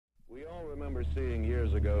remember seeing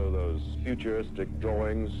years ago those futuristic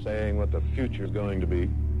drawings saying what the future's going to be.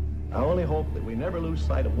 I only hope that we never lose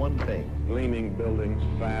sight of one thing. Gleaming buildings,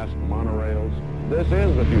 fast monorails. This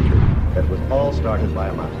is the future. That was all started by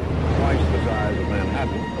a mouse. Twice the size of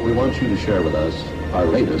Manhattan. We want you to share with us our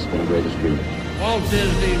latest and greatest dream. Walt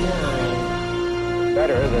Disney World.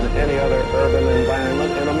 Better than any other urban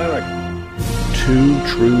environment in America. Two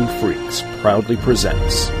True Freaks proudly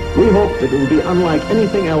presents. We hope that it will be unlike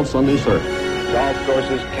anything else on this earth. Golf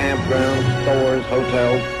courses, campgrounds, stores,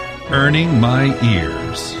 hotels. Earning My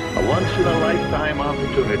Ears. A once-in-a-lifetime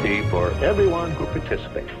opportunity for everyone who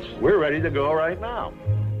participates. We're ready to go right now.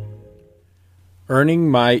 Earning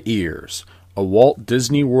My Ears, a Walt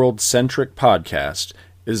Disney World-centric podcast,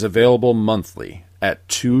 is available monthly at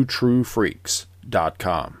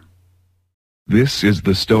twotruefreaks.com. This is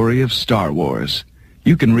the story of Star Wars.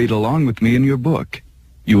 You can read along with me in your book.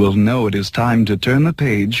 You will know it is time to turn the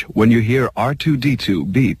page when you hear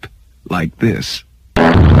R2-D2 beep like this.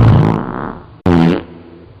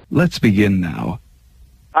 Let's begin now.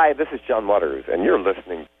 Hi, this is John Waters, and you're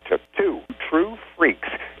listening to Two True Freaks.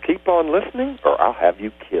 Keep on listening, or I'll have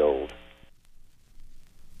you killed.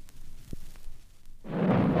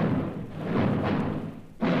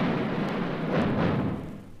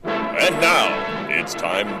 And now, it's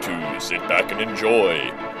time to sit back and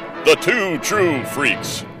enjoy the Two True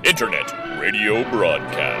Freaks Internet Radio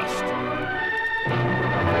Broadcast.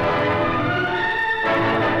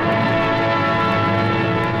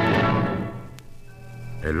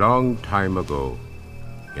 A long time ago,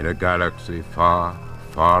 in a galaxy far,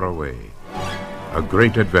 far away, a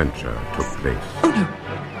great adventure took place. Oh no!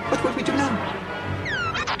 What will we do now?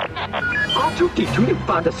 R2-D2, you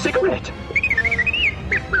found a cigarette!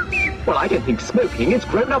 Well, I don't think smoking is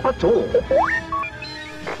grown up at all.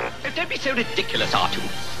 Don't be so ridiculous, R2.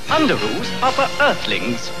 Under rules are for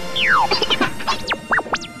earthlings.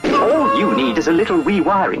 All you need is a little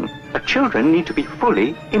rewiring. But children need to be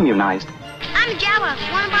fully immunized. I'm Jabba.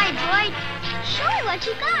 Wanna buy a droid? Sure, what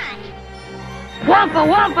you got? Wampa,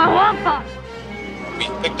 wampa, wampa! We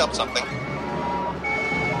picked up something.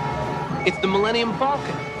 It's the Millennium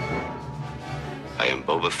Falcon. I am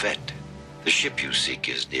Boba Fett. The ship you seek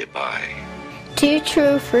is nearby. Two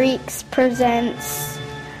True Freaks presents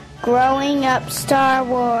Growing Up Star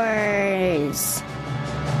Wars.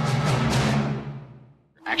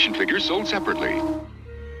 Action figures sold separately.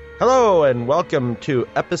 Hello and welcome to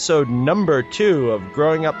episode number 2 of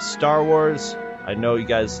Growing Up Star Wars. I know you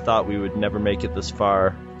guys thought we would never make it this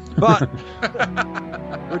far, but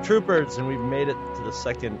we're troopers and we've made it to the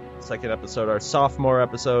second episode, our sophomore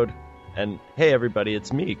episode. And hey everybody,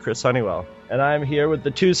 it's me, Chris Honeywell, and I'm here with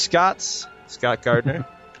the two Scotts, Scott Gardner.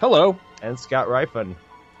 Hello. And Scott Rifen.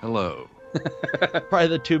 Hello. Probably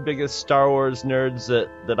the two biggest Star Wars nerds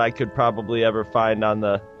that I could probably ever find on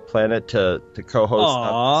the planet to co-host.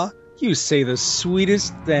 Aww, you say the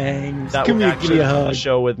sweetest things. That would actually have a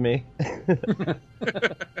show with me. But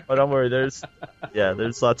don't worry, there's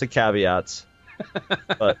lots of caveats.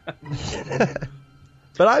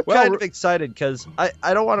 But I'm kind of excited because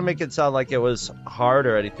I don't want to make it sound like it was hard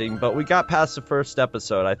or anything, but we got past the first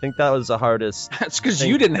episode. I think that was the hardest. That's because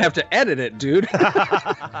you didn't have to edit it, dude.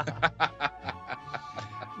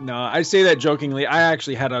 No, I say that jokingly. I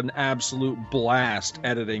actually had an absolute blast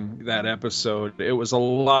editing that episode. It was a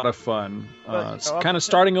lot of fun. Kind of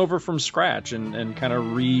starting over from scratch and kind of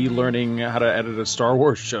relearning how to edit a Star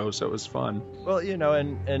Wars show, so it was fun. Well,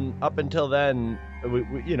 and up until then,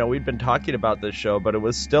 we'd been talking about this show, but it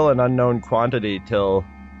was still an unknown quantity till,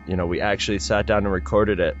 we actually sat down and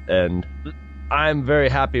recorded it. And I'm very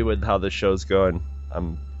happy with how the show's going.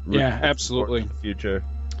 I'm really absolutely looking forward to the future.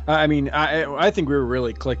 I mean, I think we were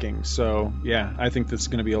really clicking, so yeah, I think this is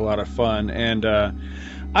going to be a lot of fun. And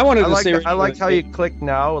I wanted to say, I like how you click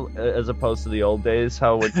now as opposed to the old days.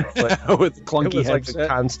 How would you click with clunky it was headset? Like a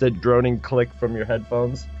constant droning click from your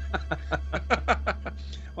headphones.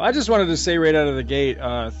 Well, I just wanted to say right out of the gate,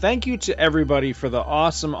 thank you to everybody for the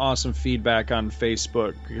awesome feedback on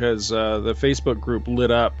Facebook, because the Facebook group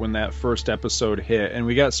lit up when that first episode hit, and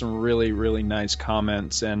we got some really, really nice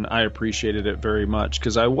comments, and I appreciated it very much,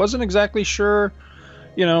 because I wasn't exactly sure,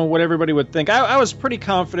 what everybody would think. I was pretty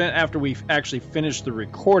confident after we actually finished the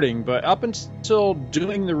recording, but up until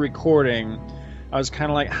doing the recording, I was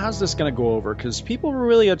kind of like, how's this going to go over? Because people were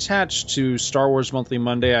really attached to Star Wars Monthly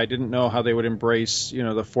Monday. I didn't know how they would embrace,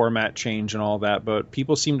 the format change and all that, but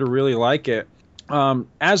people seem to really like it.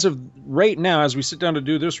 As of right now, as we sit down to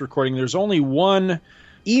do this recording, there's only one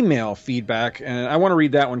email feedback, and I want to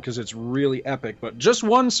read that one because it's really epic, but just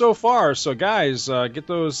one so far. So guys, get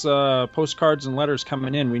those postcards and letters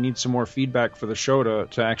coming in. We need some more feedback for the show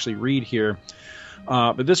to actually read here.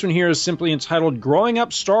 But this one here is simply entitled Growing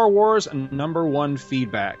Up Star Wars #1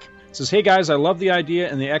 Feedback. It says, hey guys, I love the idea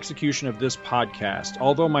and the execution of this podcast.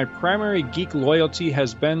 Although my primary geek loyalty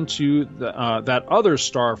has been to that other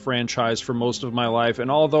Star franchise for most of my life, and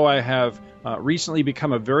although I have recently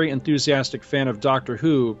become a very enthusiastic fan of Doctor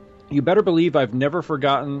Who, you better believe I've never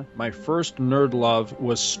forgotten my first nerd love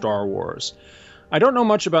was Star Wars. I don't know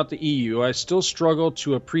much about the EU. I still struggle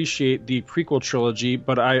to appreciate the prequel trilogy,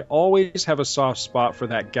 but I always have a soft spot for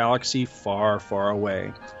that galaxy far, far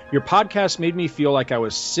away. Your podcast made me feel like I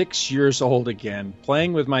was 6 years old again,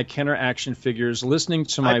 playing with my Kenner action figures, listening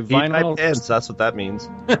to my vinyl... That's what that means.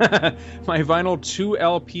 My vinyl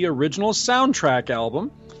 2LP original soundtrack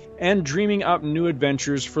album, and dreaming up new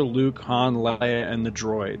adventures for Luke, Han, Leia, and the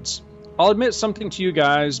droids. I'll admit something to you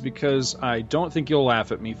guys because I don't think you'll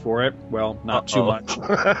laugh at me for it. Well, not too much.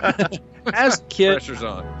 As a kid, pressure's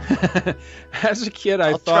on. As a kid,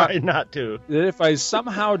 I I'll thought try not to. that if I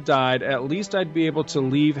somehow died, at least I'd be able to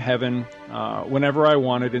leave heaven whenever I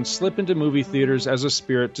wanted and slip into movie theaters as a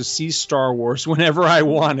spirit to see Star Wars whenever I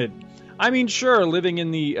wanted. I mean, sure, living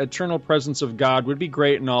in the eternal presence of God would be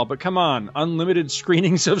great and all, but come on, unlimited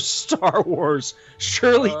screenings of Star Wars.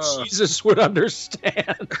 Surely Jesus would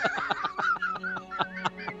understand.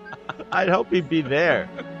 I'd hope he'd be there.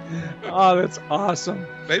 Oh, that's awesome.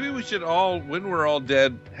 Maybe we should all, when we're all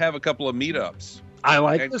dead, have a couple of meetups. I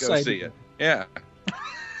like and this go idea. see it. Yeah.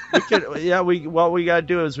 What we gotta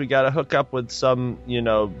do is we gotta hook up with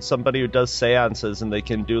somebody who does seances, and they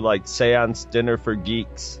can do like Seance Dinner for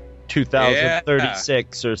Geeks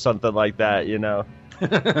 2036 or something like that,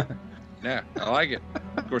 Yeah, I like it.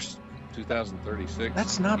 Of course, 2036.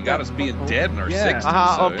 That's not you got us being dead in our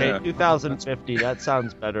 60s. Okay, yeah. 2050. That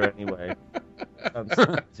sounds better anyway. Sounds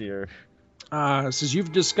easier. It says,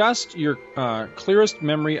 you've discussed your clearest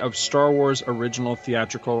memory of Star Wars original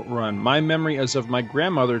theatrical run. My memory is of my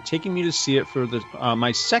grandmother taking me to see it for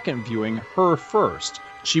my second viewing, her first.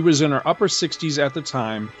 She was in her upper 60s at the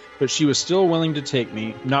time, but she was still willing to take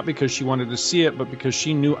me, not because she wanted to see it, but because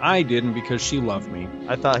she knew I did and because she loved me.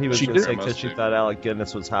 I thought he was going to say because she thought Alec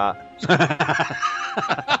Guinness was hot.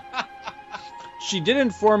 She did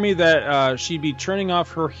inform me that she'd be turning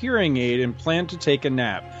off her hearing aid and planned to take a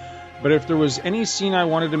nap. But if there was any scene I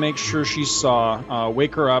wanted to make sure she saw,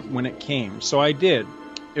 wake her up when it came. So I did.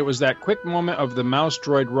 It was that quick moment of the mouse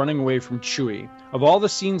droid running away from Chewie. Of all the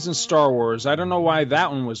scenes in Star Wars, I don't know why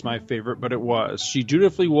that one was my favorite, but it was. She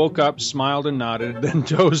dutifully woke up, smiled and nodded, then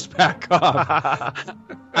dozed back off.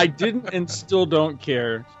 I didn't and still don't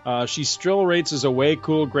care. She still rates as a way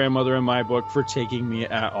cool grandmother in my book for taking me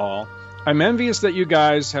at all. I'm envious that you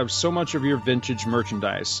guys have so much of your vintage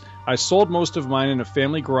merchandise. I sold most of mine in a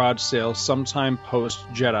family garage sale sometime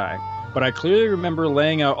post-Jedi. But I clearly remember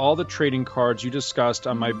laying out all the trading cards you discussed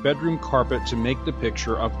on my bedroom carpet to make the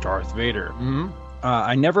picture of Darth Vader. Mm-hmm.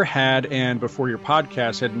 I never had, and before your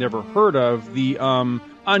podcast, had never heard of the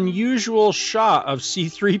unusual shot of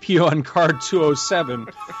C-3PO on card 207.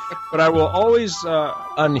 But I will always...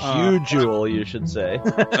 unusual, you should say.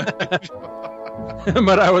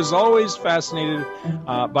 But I was always fascinated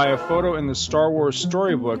by a photo in the Star Wars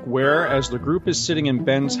storybook where, as the group is sitting in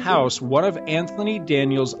Ben's house, one of Anthony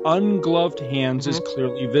Daniels' ungloved hands is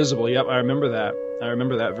clearly visible. Yep, I remember that. I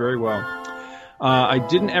remember that very well. I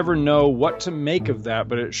didn't ever know what to make of that,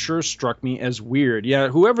 but it sure struck me as weird. Yeah,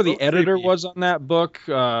 whoever the editor was on that book,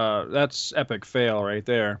 that's epic fail right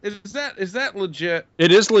there. Is that legit?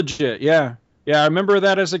 It is legit, yeah. Yeah, I remember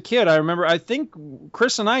that as a kid. I think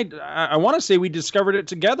Chris and I want to say we discovered it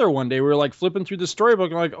together one day. We were like flipping through the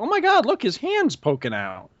storybook and like, oh my God, look, his hand's poking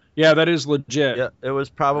out. Yeah, that is legit. Yeah, it was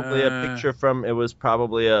probably a picture from,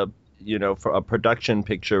 a production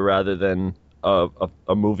picture rather than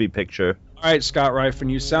a movie picture. All right, Scott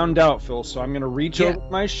Rifen, you sound doubtful, so I'm going to reach over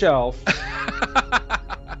my shelf.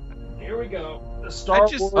 Here we go. Star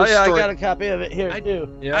Wars story. I got a copy of it here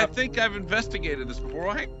too. Yeah. I think I've investigated this before.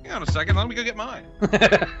 Well, hang on a second. Let me go get mine.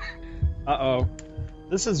 Uh-oh.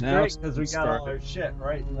 This is great because we got all our shit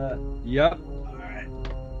right in the... Yep. All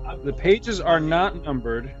right. The pages are not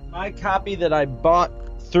numbered. My copy that I bought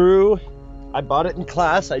it in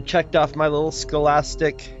class. I checked off my little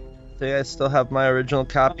Scholastic thing. I still have my original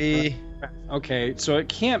copy. Okay, so it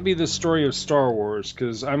can't be the story of Star Wars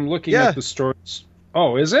because I'm looking at the stories.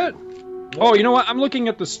 Oh, is it? Oh, you know what? I'm looking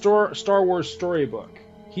at the Star Wars storybook.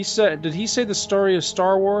 Did he say the story of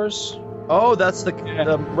Star Wars? Oh, that's the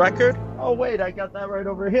record? Oh, wait, I got that right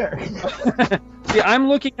over here. See, I'm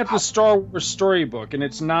looking at the Star Wars storybook, and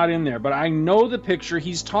it's not in there, but I know the picture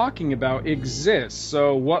he's talking about exists.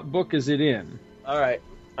 So, what book is it in? All right,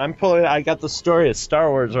 I got the story of Star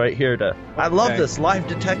Wars right here. I love this live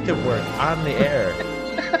detective work on the air.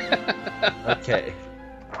 Okay,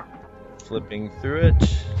 flipping through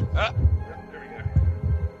it.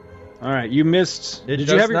 All right, you missed. Did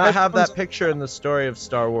you not have that picture in the story of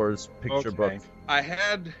Star Wars picture book? I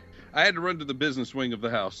had to run to the business wing of the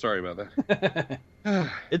house. Sorry about that.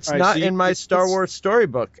 It's not in my Star Wars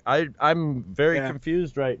storybook. I'm very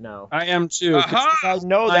confused right now. I am too. I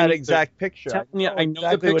know that exact picture. I know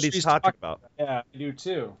exactly what he's talking about. Yeah, I do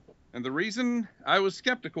too. And the reason I was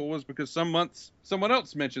skeptical was because someone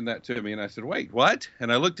else mentioned that to me, and I said, "Wait, what?"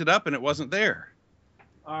 And I looked it up, and it wasn't there.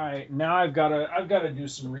 All right, now I've got to do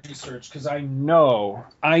some research because I know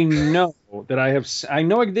that I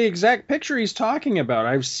know the exact picture he's talking about.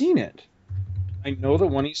 I've seen it. I know the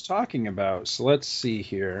one he's talking about. So let's see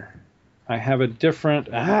here. I have a different.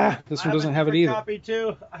 This one doesn't have it either. Copy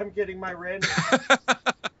too. I'm getting my random.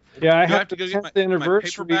 Yeah, I Do have to the get my 10th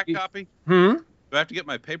anniversary. paperback copy? Hmm. Do I have to get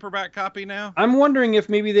my paperback copy now? I'm wondering if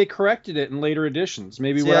maybe they corrected it in later editions.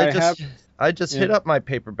 Maybe I just hit up my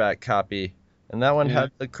paperback copy. And that one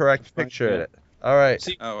had the correct picture in it. All right.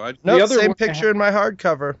 See, same picture in my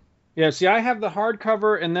hardcover. Yeah, see, I have the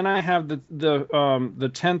hardcover, and then I have the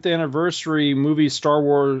 10th anniversary movie Star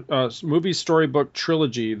Wars movie storybook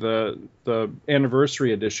trilogy, the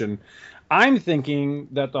anniversary edition. I'm thinking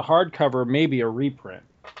that the hardcover may be a reprint.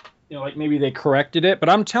 You know, like maybe they corrected it. But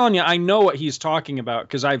I'm telling you, I know what he's talking about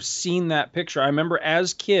because I've seen that picture. I remember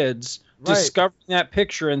as kids discovering that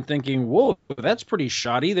picture and thinking, whoa, that's pretty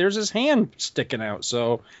shoddy. There's his hand sticking out.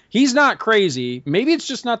 So he's not crazy. Maybe it's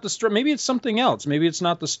just not the story. Maybe it's something else. Maybe it's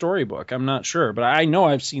not the storybook. I'm not sure. But I know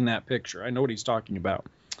I've seen that picture. I know what he's talking about.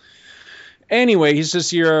 Anyway, he says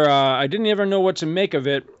here, I didn't ever know what to make of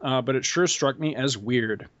it, but it sure struck me as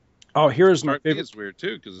weird. Oh, here's my favorite. It's weird,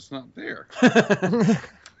 too, because it's not there.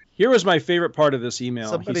 Here was my favorite part of this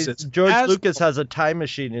email. George Lucas has a time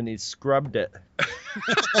machine and he scrubbed it.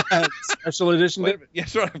 Special edition?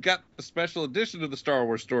 Yes, right. I've got a special edition of the Star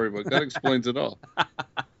Wars storybook. That explains it all.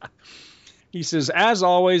 He says, as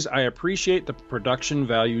always, I appreciate the production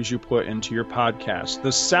values you put into your podcast.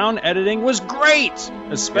 The sound editing was great,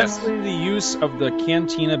 especially the use of the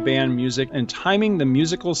Cantina Band music and timing the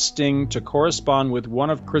musical sting to correspond with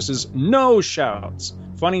one of Chris's no shouts.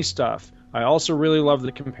 Funny stuff. I also really love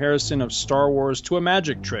the comparison of Star Wars to a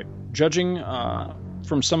magic trick. Judging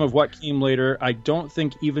from some of what came later, I don't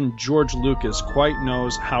think even George Lucas quite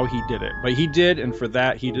knows how he did it. But he did, and for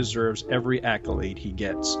that, he deserves every accolade he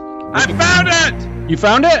gets. I found it! You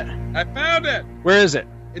found it? I found it! Where is it?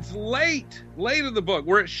 It's late in the book,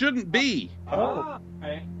 where it shouldn't be. Oh,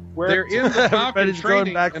 okay. They're in the Falcon Everybody's training.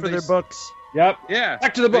 Going back for their books. Yep. Yeah.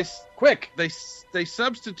 Back to the book. Quick. They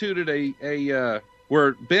substituted a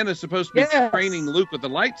where Ben is supposed to be training Luke with the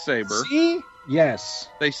lightsaber. See? Yes.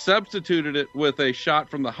 They substituted it with a shot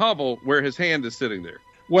from the Hubble where his hand is sitting there.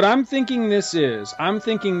 What I'm thinking this is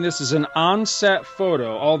an on-set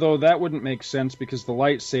photo, although that wouldn't make sense because the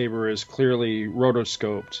lightsaber is clearly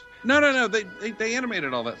rotoscoped. No. They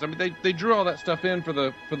animated all that. I mean, they drew all that stuff in for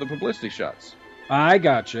the publicity shots. I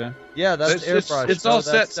gotcha. Yeah, that's airbrush. It's all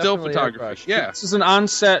set still photography. Yeah. This is an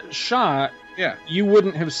on-set shot. Yeah. You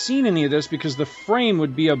wouldn't have seen any of this because the frame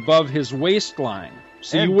would be above his waistline.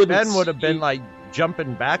 So and you wouldn't Ben would have been like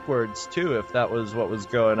jumping backwards too if that was what was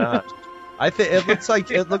going on. I think it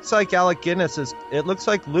looks like Alec Guinness is. It looks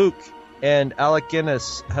like Luke and Alec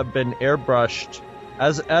Guinness have been airbrushed.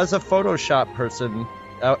 As a Photoshop person,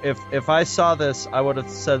 if I saw this, I would have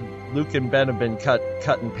said Luke and Ben have been cut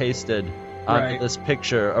and pasted onto this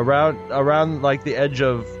picture around like the edge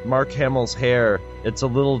of Mark Hamill's hair. It's a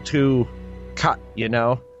little too cut, you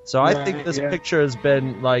know. So I think this picture has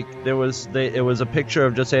been like it was a picture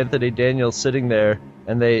of just Anthony Daniels sitting there,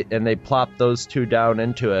 and they plopped those two down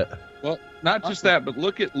into it. Well, not just that, but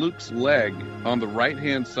look at Luke's leg on the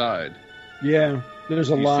right-hand side. Yeah, there's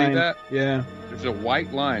a line. See that? Yeah. There's a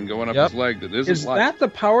white line going up his leg that isn't light. Is that the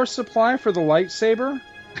power supply for the lightsaber?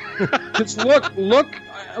 Just look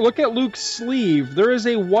at Luke's sleeve. There is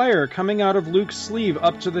a wire coming out of Luke's sleeve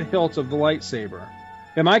up to the hilt of the lightsaber.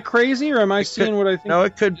 Am I crazy, or am I seeing what I think? No,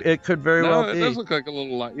 it could very well be. No, it does look like a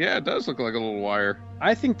little light. Yeah, it does look like a little wire.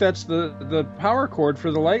 I think that's the power cord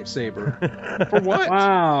for the lightsaber. For what?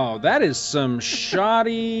 Wow, that is some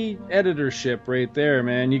shoddy editorship right there,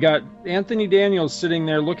 man. You got Anthony Daniels sitting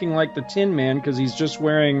there looking like the Tin Man because he's just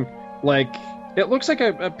wearing like It looks like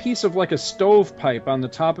a piece of like a stovepipe on the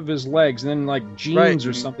top of his legs, and then like jeans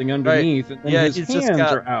or something underneath. Right. And then his hands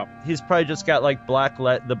are out. He's probably just got like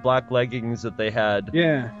the black leggings that they had.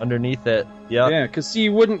 Yeah. Underneath it. Yeah. Yeah, because he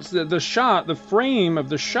wouldn't. The frame of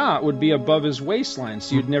the shot would be above his waistline,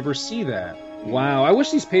 so you'd never see that. Wow, I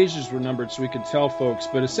wish these pages were numbered so we could tell folks.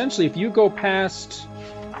 But essentially, if you go past.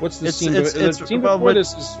 What's the scene? The scene before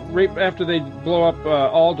this is right after they blow up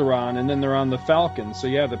Alderaan, and then they're on the Falcon. So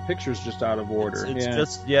yeah, the picture's just out of order.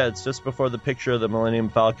 It's just before the picture of the Millennium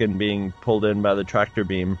Falcon being pulled in by the tractor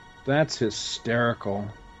beam. That's hysterical.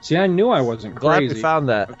 See, I knew I wasn't crazy. Glad we found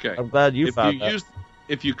that. Okay. I'm glad you found that.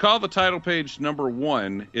 If you call the title page number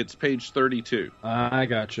 1, it's page 32. I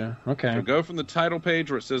gotcha. Okay. So go from the title page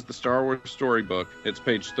where it says the Star Wars Storybook. It's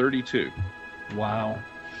page 32. Wow.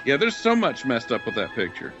 Yeah, there's so much messed up with that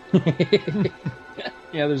picture.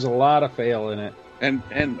 Yeah, there's a lot of fail in it. And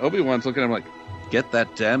Obi-Wan's looking at him like, get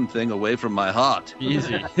that damn thing away from my heart.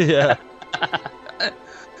 Easy. Yeah.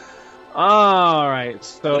 All right.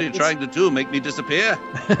 So what are you trying to do? Make me disappear?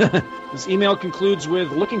 This email concludes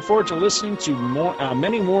with looking forward to listening to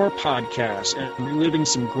many more podcasts and reliving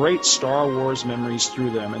some great Star Wars memories through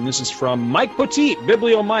them. And this is from Mike Petit,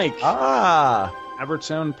 Biblio Mike.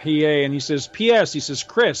 Everton, PA, and he says, P.S., he says,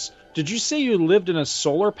 Chris, did you say you lived in a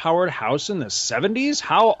solar-powered house in the 70s?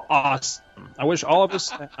 How awesome. I wish all of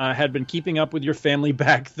us had been keeping up with your family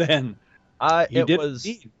back then.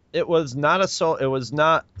 It was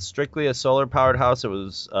not strictly a solar-powered house. It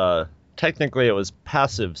was, technically it was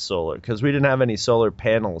passive solar, because we didn't have any solar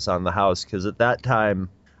panels on the house, because at that time,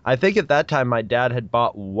 my dad had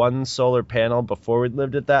bought one solar panel before we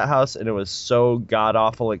lived at that house, and it was so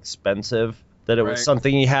god-awful expensive that it was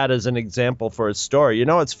something he had as an example for his store. You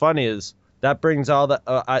know what's funny is that brings all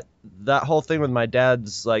that whole thing with my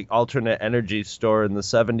dad's like alternate energy store in the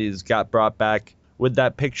 70s got brought back with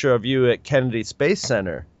that picture of you at Kennedy Space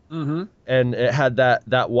Center. Mm-hmm. And it had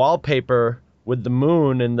that wallpaper with the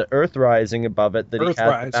moon and the Earth rising above it that Earthrise, he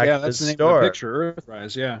had back at that's his the name store. of the picture,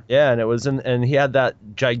 Earthrise, yeah. Yeah, and it was and he had that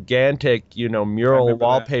gigantic, mural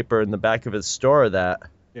wallpaper in the back of his store of that.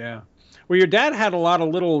 Yeah. Well, your dad had a lot of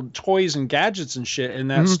little toys and gadgets and shit in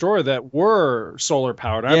that store that were solar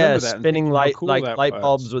powered. I remember that. Spinning light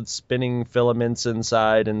bulbs with spinning filaments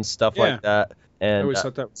inside and stuff like that. And I always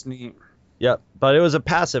thought that was neat. Yep, but it was a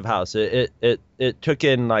passive house. It took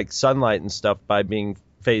in like sunlight and stuff by being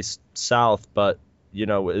faced south, but in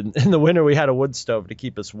the winter we had a wood stove to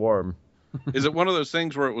keep us warm. Is it one of those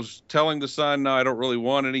things where it was telling the sun, no, I don't really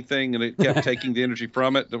want anything, and it kept taking the energy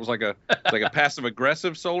from it? It was like a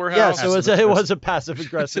passive-aggressive solar house? Yes, it was a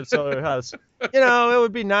passive-aggressive solar house. It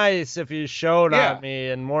would be nice if you shone on me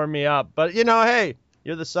and warmed me up. But, hey,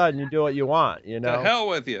 you're the sun. You do what you want, To hell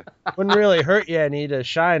with you. Wouldn't really hurt you any to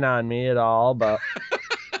shine on me at all, but...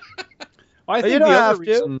 I think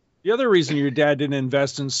the other reason your dad didn't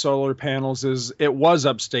invest in solar panels is it was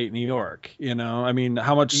upstate New York. I mean,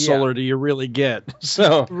 how much solar do you really get?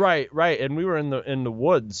 So right, and we were in the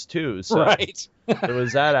woods too. So right, there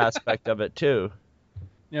was that aspect of it too.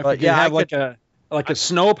 Yeah, but have like a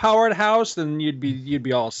snow powered house, then you'd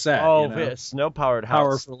be all set. Oh, snow powered house,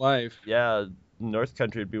 power for life. Yeah. North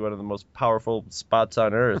Country would be one of the most powerful spots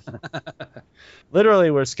on Earth.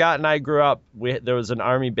 Literally, where Scott and I grew up, there was an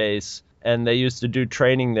army base. And they used to do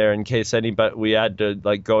training there in case we had to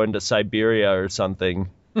like go into Siberia or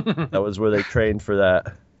something. That was where they trained for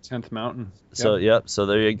that. 10th Mountain. Yep. So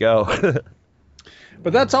there you go.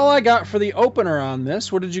 But that's all I got for the opener on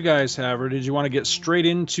this. What did you guys have, or did you want to get straight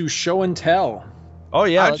into show and tell? Oh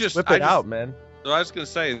yeah, let's whip it out, man. So I was going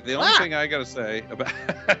to say the only thing I got to say about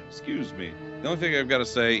excuse me. The only thing I've got to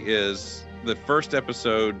say is the first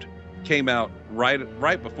episode came out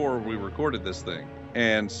right before we recorded this thing.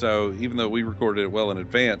 And so even though we recorded it well in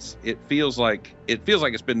advance, it feels like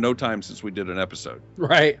it's been no time since we did an episode.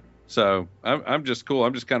 Right. So I'm just cool.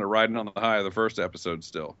 I'm just kind of riding on the high of the first episode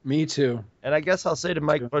still. Me too. And I guess I'll say to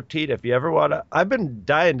Mike Poteet, if you ever want to, I've been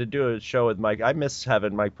dying to do a show with Mike. I miss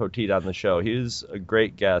having Mike Poteet on the show. He was a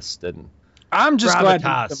great guest, and I'm just glad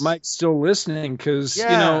that Mike's still listening because,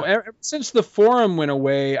 ever since the forum went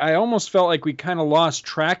away, I almost felt like we kind of lost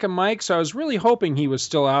track of Mike. So I was really hoping he was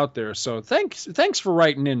still out there. So thanks for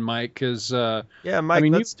writing in, Mike. Because Mike,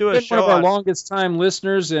 let's do a show. One of our longest time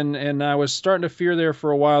listeners, and I was starting to fear there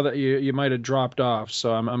for a while that you might have dropped off.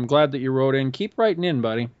 So I'm glad that you wrote in. Keep writing in,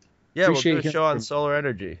 buddy. Yeah, appreciate we'll do a show on solar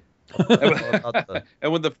energy.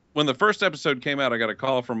 And when the first episode came out, I got a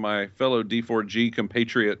call from my fellow D4G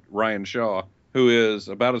compatriot Ryan Shaw, who is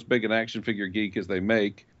about as big an action figure geek as they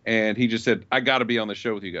make, and he just said, "I got to be on the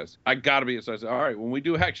show with you guys. I got to be." So I said, "All right, when we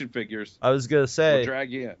do action figures, I was gonna say, we'll drag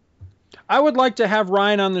you in." I would like to have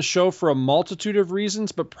Ryan on the show for a multitude of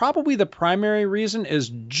reasons, but probably the primary reason is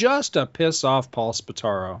just to piss off Paul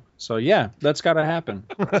Spataro. So yeah, that's got to happen.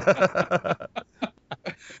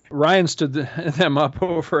 Ryan stood them up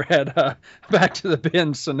over at Back to the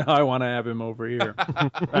Bins, so now I want to have him over here.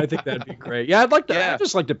 I think that'd be great. Yeah, I'd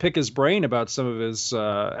just like to pick his brain about some of his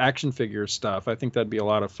action figure stuff. I think that'd be a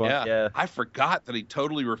lot of fun. Yeah. I forgot that he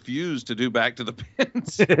totally refused to do Back to the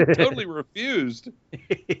Bins. Totally refused.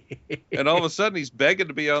 And all of a sudden he's begging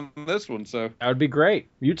to be on this one. So that would be great.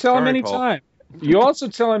 You tell him anytime. You also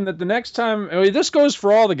tell him that the next time, this goes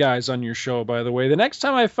for all the guys on your show, by the way, the next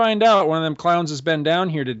time I find out one of them clowns has been down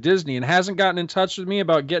here to Disney and hasn't gotten in touch with me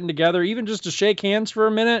about getting together, even just to shake hands for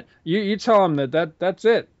a minute, you tell him that's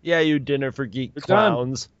it. Yeah, you dinner for geek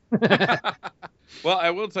clowns. Well,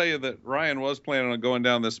 I will tell you that Ryan was planning on going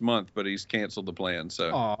down this month, but he's canceled the plan.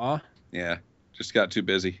 So, aw. Yeah, just got too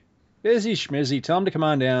busy. Busy schmizzy. Tell him to come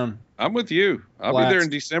on down. I'm with you. I'll be there in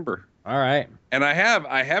December. All right. And I have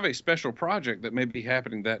a special project that may be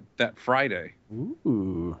happening that Friday.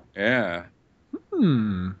 Ooh. Yeah.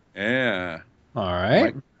 Yeah. All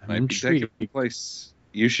right. Might be taking place.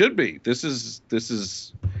 You should be. This is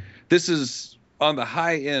on the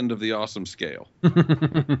high end of the awesome scale.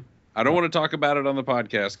 I don't want to talk about it on the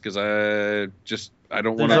podcast because I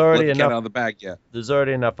don't want to let the cat out of the bag yet. There's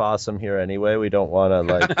already enough awesome here anyway. We don't want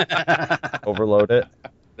to overload it.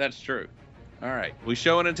 That's true. All right. We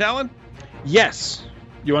showing and telling? Yes.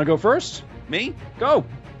 You want to go first? Me? Go.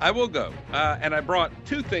 I will go. And I brought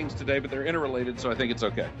two things today, but they're interrelated, so I think it's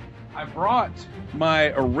okay. I brought my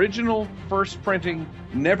original first printing,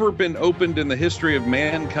 never been opened in the history of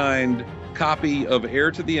mankind copy of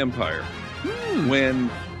Heir to the Empire.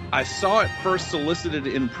 When I saw it first solicited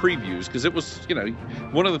in previews, because it was,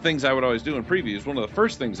 one of the things I would always do in previews, one of the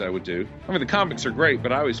first things I would do, I mean, the comics are great,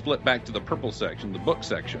 but I always flip back to the purple section, the book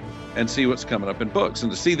section, and see what's coming up in books.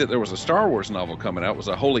 And to see that there was a Star Wars novel coming out was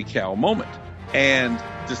a holy cow moment. And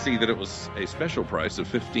to see that it was a special price of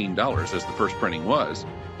 $15, as the first printing was,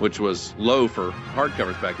 which was low for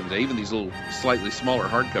hardcovers back in the day. Even these little slightly smaller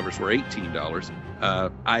hardcovers were $18.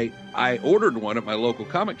 I ordered one at my local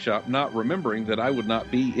comic shop, not remembering that I would not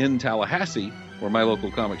be in Tallahassee, where my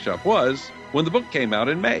local comic shop was, when the book came out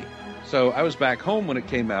in May. So I was back home when it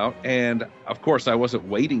came out, and of course I wasn't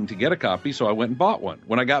waiting to get a copy, so I went and bought one.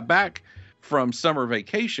 When I got back from summer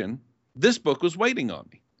vacation, this book was waiting on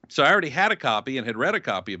me. So I already had a copy and had read a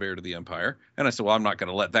copy of Heir to the Empire, and I said, well, I'm not going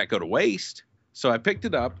to let that go to waste. So I picked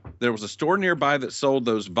it up. There was a store nearby that sold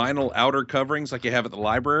those vinyl outer coverings like you have at the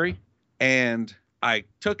library, and I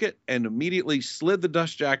took it and immediately slid the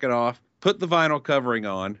dust jacket off, put the vinyl covering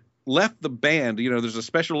on, left the band. There's a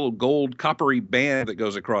special little gold coppery band that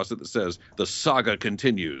goes across it that says, "The saga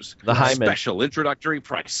continues. The Hyman. Special introductory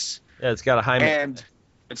price." Yeah, it's got a Hyman. And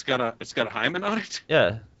it's got a Hyman on it?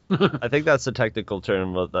 Yeah. I think that's the technical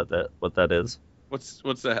term what that is.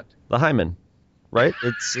 What's that? The Hyman, right?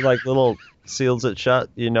 It's like little seals it shut.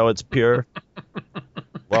 It's pure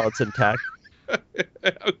while it's intact.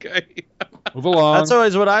 Okay. Move along. That's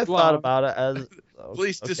always what I thought about it as.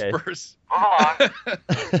 Please disperse.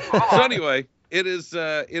 So anyway, it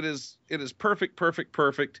is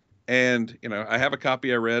perfect. And, I have a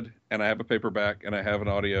copy I read, and I have a paperback, and I have an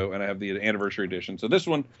audio, and I have the anniversary edition. So this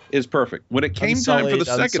one is perfect. When it came time for the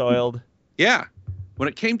second, when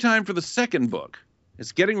it came time for the second book,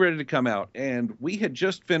 it's getting ready to come out. And we had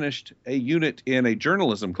just finished a unit in a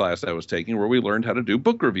journalism class I was taking where we learned how to do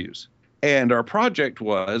book reviews. And our project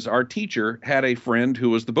was, our teacher had a friend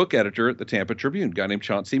who was the book editor at the Tampa Tribune, a guy named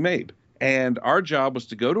Chauncey Mabe. And our job was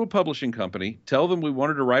to go to a publishing company, tell them we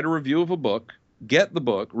wanted to write a review of a book, get the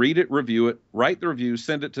book, read it, review it, write the review,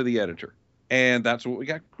 send it to the editor. And that's what we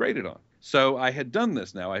got graded on. So I had done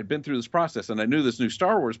this now. I had been through this process, and I knew this new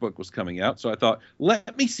Star Wars book was coming out. So I thought,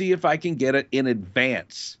 let me see if I can get it in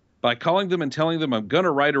advance by calling them and telling them I'm going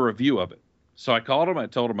to write a review of it. So I called them. I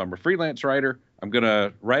told them I'm a freelance writer. I'm going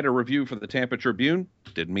to write a review for the Tampa Tribune.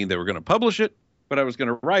 Didn't mean they were going to publish it, but I was going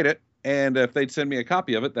to write it. And if they'd send me a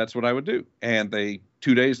copy of it, that's what I would do. And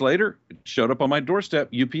 2 days later, it showed up on my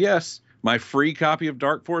doorstep, UPS, my free copy of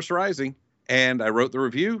Dark Force Rising. And I wrote the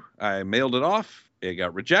review. I mailed it off. It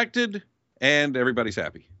got rejected. And everybody's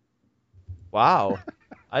happy. Wow.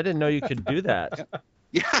 I didn't know you could do that.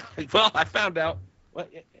 Yeah. Well, I found out. Well,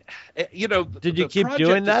 did you keep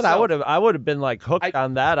doing that? Itself, I would have been like hooked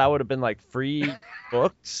on that. I would have been like free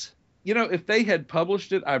books. If they had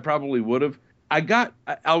published it, I probably would have.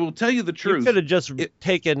 I will tell you the truth. You could have just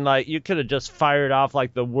you could have just fired off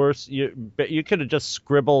like the worst. You could have just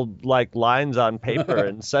scribbled like lines on paper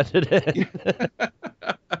and sent it in.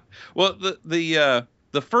 Well,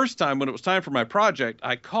 the first time when it was time for my project,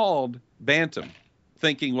 I called Bantam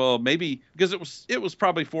thinking, well, maybe because it was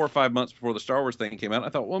probably 4 or 5 months before the Star Wars thing came out. I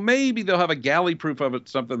thought, well, maybe they'll have a galley proof of it,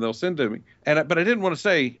 something they'll send to me. But I didn't want to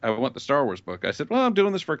say I want the Star Wars book. I said, well, I'm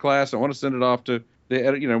doing this for class. I want to send it off to the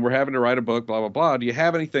edit. We're having to write a book, blah, blah, blah. Do you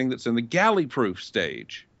have anything that's in the galley proof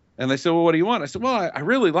stage? And they said, well, what do you want? I said, well, I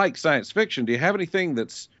really like science fiction. Do you have anything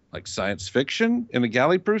that's like science fiction in the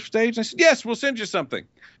galley proof stage? And I said, yes, we'll send you something.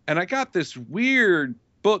 And I got this weird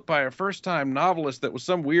book by a first-time novelist that was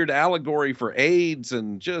some weird allegory for AIDS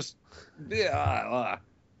and just,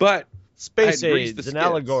 but Space AIDS, an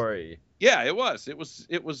allegory. Yeah, it was. It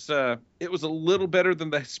was a little better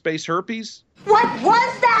than the space herpes. What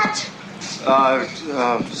was that?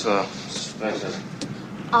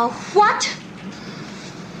 What?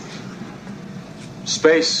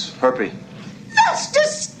 Space herpes. That's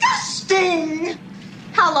disgusting!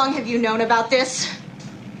 How long have you known about this?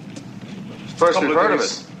 First we've heard of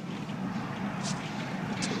it.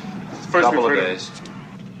 Couple of days.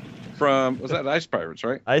 From, was that Ice Pirates,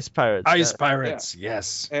 right? Ice Pirates. Ice Pirates,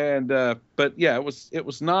 yes. And but yeah, it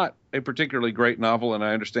was not a particularly great novel, and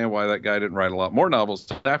I understand why that guy didn't write a lot more novels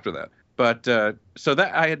after that. But so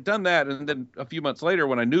that I had done that, and then a few months later,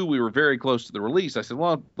 when I knew we were very close to the release, I said,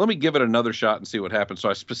 well, let me give it another shot and see what happens.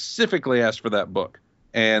 So I specifically asked for that book,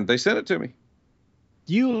 and they sent it to me.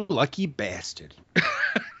 You lucky bastard.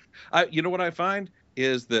 You know what I find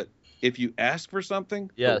is that if you ask for something,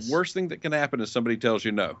 the worst thing that can happen is somebody tells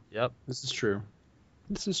you no. Yep. This is true.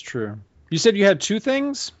 You said you had 2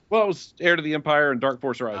 things? Well, it was Heir to the Empire and Dark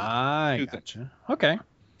Force Horizon. I gotcha. Okay.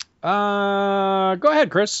 Go ahead,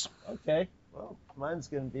 Chris. Okay. Well, mine's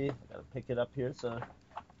going to be, I got to pick it up here, so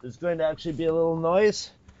there's going to actually be a little noise.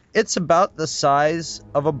 It's about the size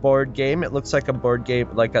of a board game. It looks like a board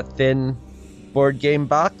game, like a thin board game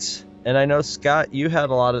box. And I know, Scott, you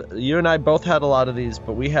and I both had a lot of these,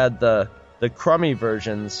 but we had the crummy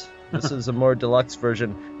versions. This is a more deluxe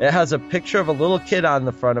version. It has a picture of a little kid on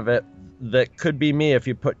the front of it that could be me if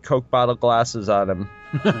you put Coke bottle glasses on him.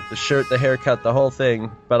 The shirt, the haircut, the whole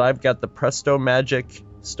thing. But I've got the Presto Magic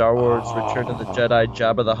Star Wars Return of the Jedi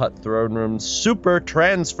Jabba the Hutt Throne Room Super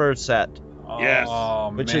Transfer Set. Yes.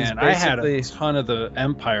 Oh, which man. is I had a ton of the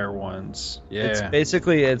Empire ones. Yeah.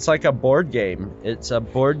 It's like a board game. It's a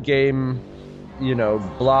board game,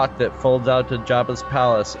 block that folds out to Jabba's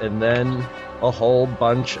palace, and then a whole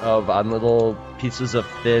bunch of on little pieces of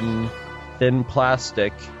thin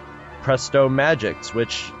plastic Presto Magics,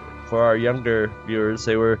 which for our younger viewers,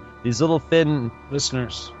 they were these little thin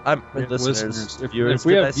listeners. Listeners. If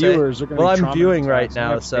we have viewers, I'm viewing right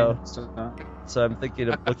now, so I'm thinking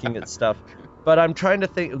of looking at stuff. But I'm trying to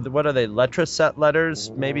think, what are they, Letraset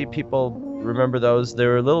letters? Maybe people remember those. They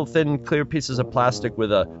were little thin, clear pieces of plastic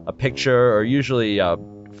with a picture or usually a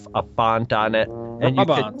font on it. And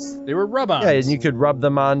Rub-ons. They were rub-ons. Yeah, and you could rub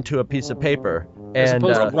them onto a piece of paper. As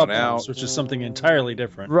opposed to rub-offs, which is something entirely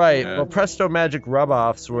different. Right. Yeah. Well, Presto Magic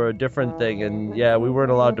rub-offs were a different thing, and yeah, we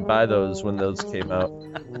weren't allowed to buy those when those came out.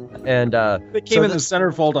 And they came in the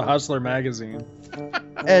centerfold of Hustler magazine.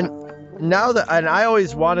 And now and I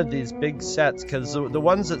always wanted these big sets because the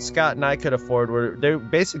ones that Scott and I could afford they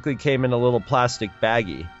basically came in a little plastic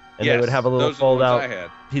baggie, and they would have a little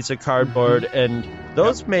fold-out piece of cardboard, and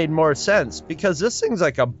those made more sense because this thing's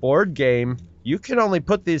like a board game. You can only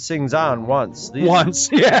put these things on once. Yeah.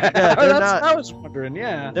 I was wondering.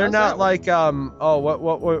 Yeah, they're not like what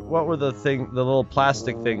were the little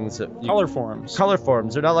plastic things that color forms. Color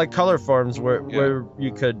forms. They're not like color forms where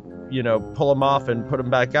you could pull them off and put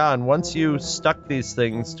them back on. Once you stuck these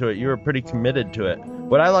things to it, you were pretty committed to it.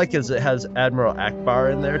 What I like is it has Admiral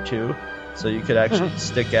Akbar in there too, so you could actually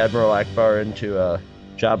stick Admiral Akbar into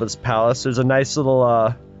Jabba's palace. There's a nice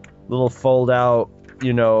little fold out,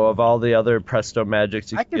 of all the other Presto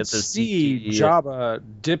Magics. I could see Jabba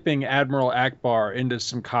dipping Admiral Akbar into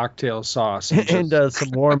some cocktail sauce and some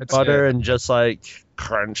warm butter and just like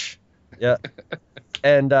crunch. Yeah.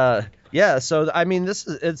 And so I mean, this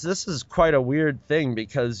is quite a weird thing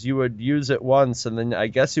because you would use it once and then I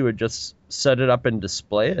guess you would just set it up and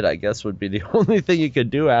display it. I guess would be the only thing you could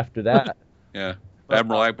do after that. Yeah.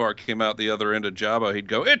 Admiral Akbar came out the other end of Jabba. He'd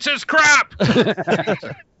go, "It's his crap."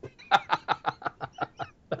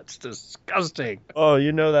 That's disgusting. Oh,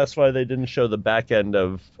 that's why they didn't show the back end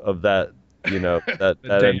of that. That end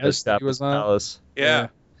of Jabba's palace. Yeah.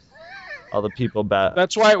 All the people back.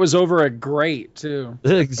 That's why it was over a grate too.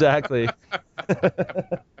 Exactly.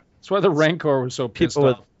 That's why the Rancor was so pissed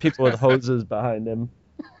off. People with hoses behind him.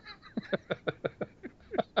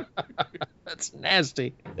 That's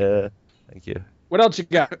nasty. Yeah. Thank you. What else you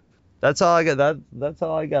got? That's all I got. That's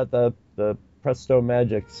all I got. The Presto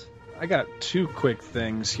Magics. I got two quick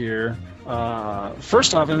things here.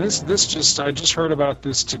 First off, and I just heard about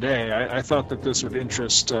this today. I thought that this would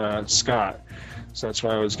interest Scott, so that's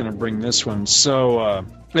why I was going to bring this one. So,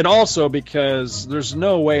 and also because there's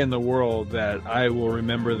no way in the world that I will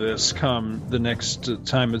remember this come the next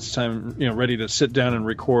time it's time, ready to sit down and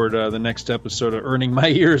record the next episode of Earning My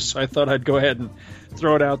Ears. So I thought I'd go ahead and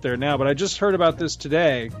throw it out there now. But I just heard about this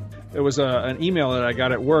today. It was an email that I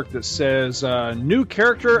got at work that says, new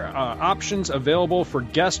character options available for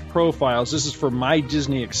guest profiles. This is for My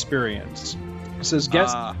Disney Experience. It says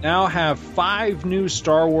guests now have 5 new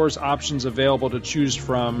Star Wars options available to choose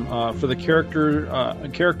from for the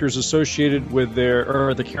characters associated with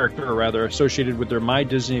associated with their My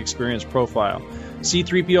Disney Experience profile.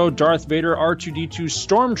 C-3PO, Darth Vader, R2-D2,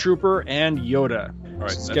 Stormtrooper, and Yoda. All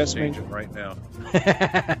right, let's change it right now.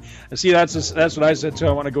 See, that's what I said too.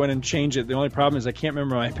 I want to go in and change it. The only problem is I can't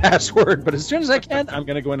remember my password, but as soon as I can, I'm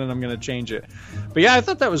going to go in and I'm going to change it. But yeah, I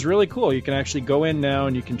thought that was really cool. You can actually go in now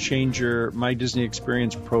and you can change your My Disney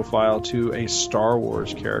Experience profile to a Star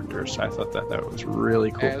Wars character. So I thought that was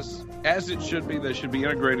really cool. As it should be, they should be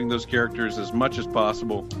integrating those characters as much as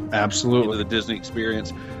possible. Absolutely. Into the Disney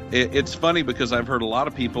experience. It's funny because I've heard a lot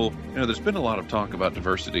of people, there's been a lot of talk about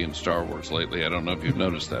diversity in Star Wars lately. I don't know if you've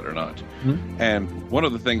noticed that or not. Mm-hmm. And one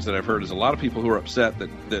of the things that I've heard is a lot of people who are upset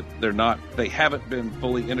that they haven't been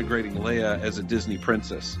fully integrating Leia as a Disney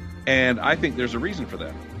princess. And I think there's a reason for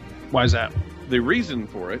that. Why is that? The reason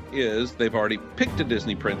for it is they've already picked a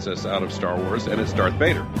Disney princess out of Star Wars, and it's Darth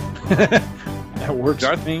Vader. That works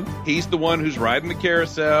for me. He's the one who's riding the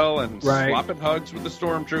carousel and swapping hugs with the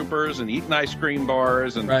stormtroopers and eating ice cream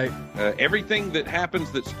bars and everything that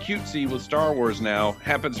happens that's cutesy with Star Wars now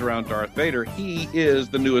happens around Darth Vader. He is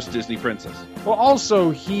the newest Disney princess. Well, also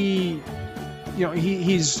he's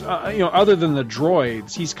other than the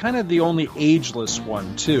droids, he's kind of the only ageless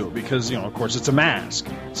one too, because of course it's a mask.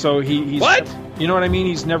 So he's what? You know what I mean?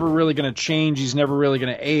 He's never really going to change. He's never really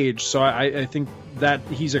going to age. So I think that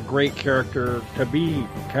he's a great character to be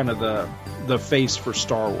kind of the face for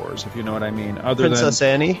Star Wars, if you know what I mean. Other Princess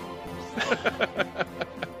Annie?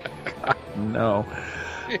 No.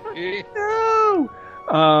 No.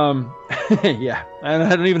 Yeah. I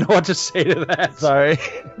don't even know what to say to that. Sorry.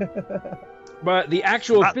 But the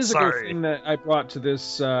actual physical thing that I brought to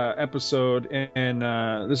this episode,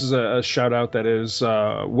 and this is a shout out that is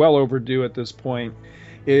well overdue at this point,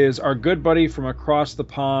 is our good buddy from across the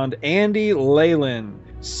pond, Andy Leyland,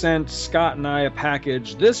 sent Scott and I a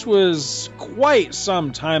package. This was quite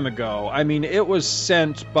some time ago. I mean, it was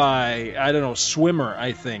sent by, Swimmer,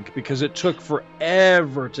 I think, because it took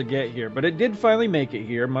forever to get here. But it did finally make it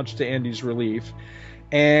here, much to Andy's relief.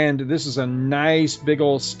 And this is a nice big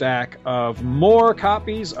old stack of more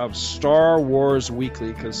copies of Star Wars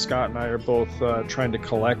Weekly, because Scott and I are both trying to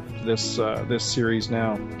collect this series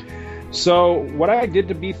now. So what I did,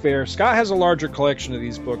 to be fair, Scott has a larger collection of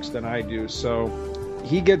these books than I do, so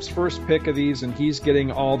he gets first pick of these, and he's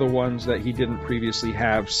getting all the ones that he didn't previously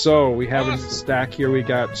have. So we have in the stack here, we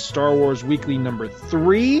got Star Wars Weekly number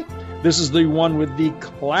 3. This is the one with the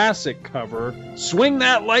classic cover. Swing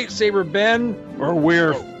that lightsaber, Ben, or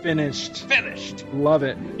we're finished. Finished. Love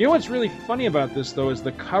it. You know what's really funny about this, though, is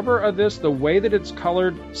the cover of this, the way that it's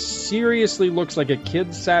colored, seriously looks like a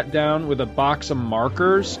kid sat down with a box of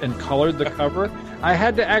markers and colored the cover. I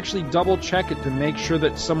had to actually double check it to make sure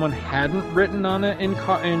that someone hadn't written on it in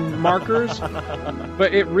markers.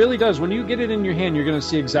 But it really does. When you get it in your hand, you're going to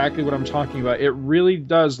see exactly what I'm talking about. It really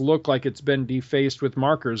does look like it's been defaced with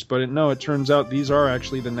markers, but it turns out these are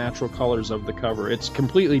actually the natural colors of the cover. It's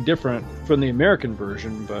completely different from the American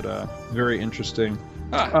version, but very interesting.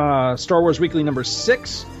 Star Wars Weekly number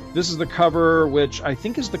 6. This is the cover, which I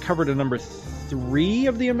think is the cover to number 3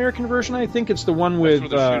 of the American version. I think it's the one with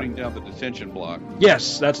shooting down the detention block.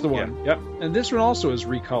 Yes, that's the one. Yeah. Yep. And this one also is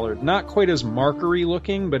recolored. Not quite as markery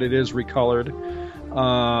looking, but it is recolored.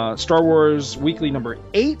 Star Wars Weekly number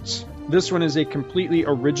 8. This one is a completely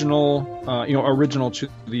original, original to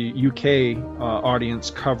the UK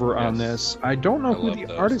audience cover on this. I don't know who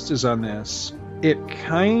the artist is on this. It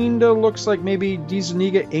kind of looks like maybe Dee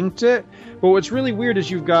Zuniga inked it. But what's really weird is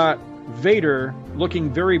you've got Vader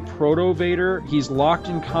looking very proto-Vader. He's locked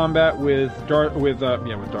in combat with Darth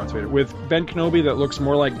Vader. With Ben Kenobi that looks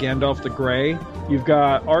more like Gandalf the Grey. You've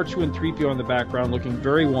got R2 and 3PO in the background looking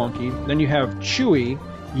very wonky. Then you have Chewie.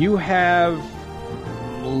 You have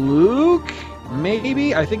Luke,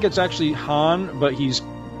 maybe? I think it's actually Han, but he's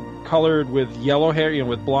colored with yellow hair,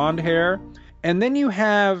 with blonde hair. And then you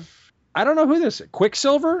have, I don't know who this is,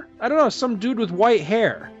 Quicksilver? I don't know, some dude with white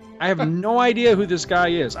hair. I have no idea who this guy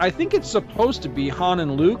is. I think it's supposed to be Han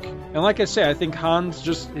and Luke. And like I say, I think Han's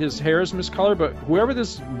just, his hair is miscolored, but whoever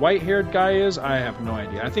this white-haired guy is, I have no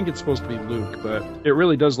idea. I think it's supposed to be Luke, but it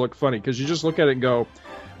really does look funny because you just look at it and go,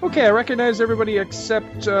 okay, I recognize everybody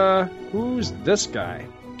except who's this guy?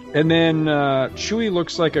 And then Chewie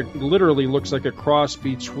literally looks like a cross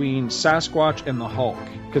between Sasquatch and the Hulk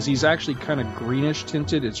because he's actually kind of greenish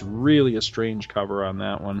tinted. It's really a strange cover on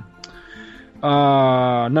that one.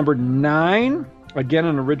 Number 9, again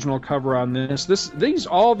an original cover on this.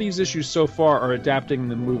 All these issues so far are adapting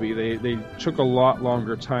the movie. They took a lot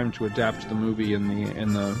longer time to adapt the movie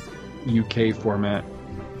in the UK format.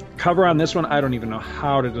 Cover on this one, I don't even know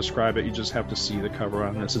how to describe it. You just have to see the cover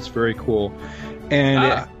on this. It's very cool. And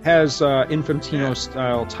it has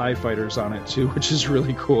Infantino-style TIE fighters on it, too, which is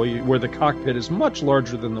really cool, where the cockpit is much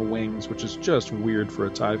larger than the wings, which is just weird for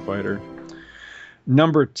a TIE fighter.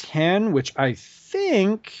 Number 10, which I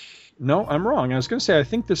think... No, I'm wrong. I was going to say I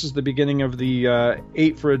think this is the beginning of the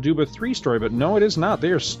 8 for Aduba 3 story, but no, it is not. They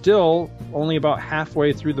are still only about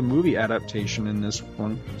halfway through the movie adaptation in this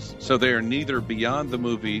one. So they are neither beyond the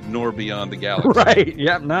movie nor beyond the galaxy. Right,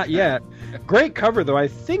 yeah, not yet. Great cover, though. I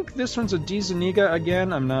think this one's a D. Zuniga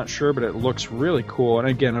again. I'm not sure, but it looks really cool. And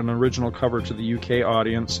again, an original cover to the UK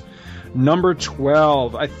audience. Number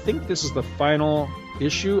 12. I think this is the final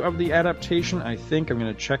issue of the adaptation. I think I'm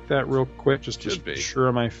going to check that real quick just to be sure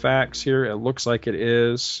of my facts here. It looks like it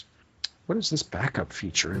is. What is this backup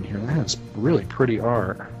feature in here? That's really pretty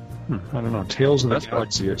art. I don't know. Tales of the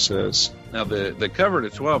Galaxy, it says. Now, the cover to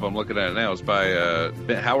 12, I'm looking at it now, is by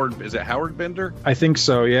Howard. Is it Howard Bender? I think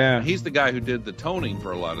so, yeah. He's the guy who did the toning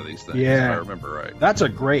for a lot of these things, yeah, if I remember right. That's a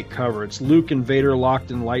great cover. It's Luke and Vader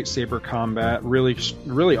locked in lightsaber combat. Really,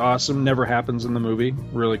 really awesome. Never happens in the movie.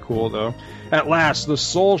 Really cool, though. At last, the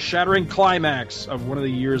soul-shattering climax of one of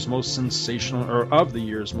the year's most sensational, or of the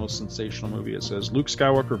year's most sensational movie. It says Luke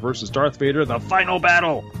Skywalker versus Darth Vader, the final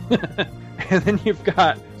battle. And then you've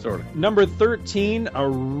got number 13, a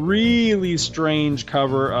really strange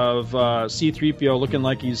cover of C-3PO looking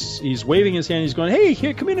like he's waving his hand. He's going, "Hey,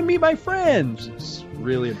 here, come in and meet my friends." It's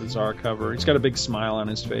really a bizarre cover. He's got a big smile on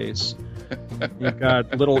his face. You've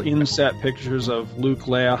got little inset pictures of Luke,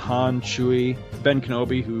 Leia, Han, Chewie, Ben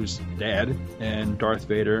Kenobi, who's dead, and Darth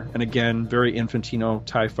Vader. And again, very Infantino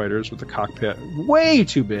TIE fighters with the cockpit way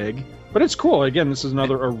too big. But it's cool. Again, this is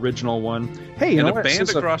another original one. Hey, you know what? A band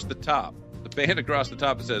across the top. The band across the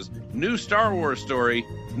top that says, "New Star Wars story,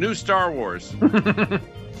 new Star Wars."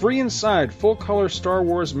 Free inside, full-color Star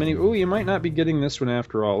Wars mini. Oh, you might not be getting this one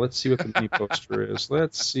after all. Let's see what the mini poster is.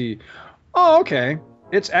 Let's see. Oh, okay.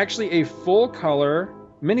 It's actually a full-color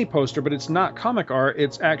mini poster, but it's not comic art.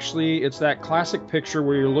 It's that classic picture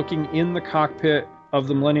where you're looking in the cockpit of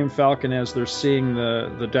the Millennium Falcon as they're seeing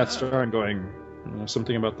the Death Star and going,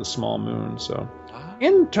 something about the small moon. So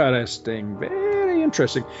interesting, very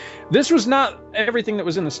interesting. This was not everything that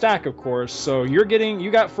was in the stack, of course. So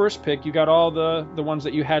you got first pick. You got all the ones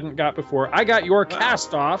that you hadn't got before. I got your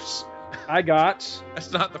cast-offs.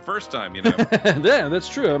 That's not the first time, you know. Yeah, that's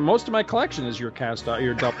true. Most of my collection is your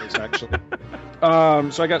doubles, actually.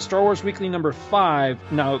 So I got Star Wars Weekly number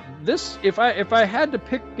 5. Now, this, if I had to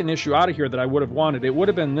pick an issue out of here that I would have wanted, it would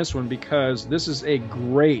have been this one, because this is a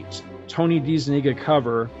great Tony DeZuniga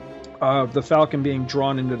cover of the Falcon being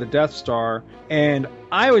drawn into the Death Star. And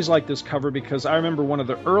I always like this cover because I remember one of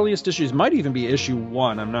the earliest issues, might even be issue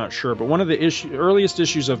 1, I'm not sure, but one of the earliest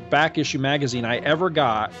issues of Back Issue magazine I ever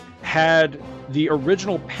got had the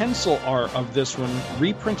original pencil art of this one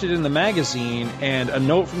reprinted in the magazine, and a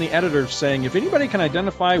note from the editor saying, if anybody can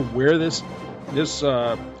identify where this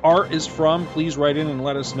art is from, please write in and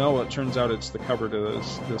let us know. It turns out it's the cover to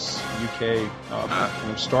this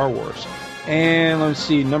UK Star Wars. And let's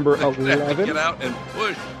see, number 11. Have to get out and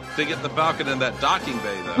push to get the Falcon in that docking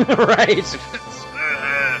bay, though. Right.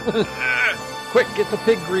 Quick, get the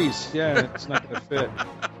pig grease. Yeah, it's not going to fit.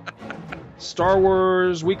 Star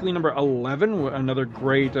Wars Weekly number 11, another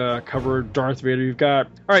great cover, Darth Vader. You've got...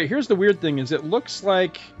 All right, here's the weird thing, is it looks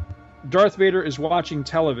like Darth Vader is watching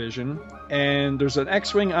television, and there's an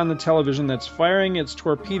X-Wing on the television that's firing its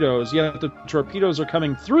torpedoes, yet the torpedoes are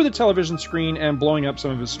coming through the television screen and blowing up some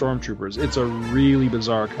of his stormtroopers. It's a really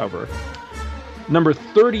bizarre cover. Number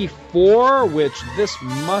 34, which this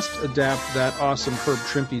must adapt that awesome Herb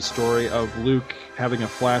Trimpe story of Luke having a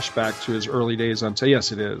flashback to his early days on...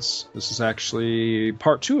 Yes, it is. This is actually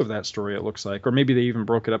part 2 of that story, it looks like. Or maybe they even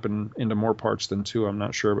broke it up into more parts than 2, I'm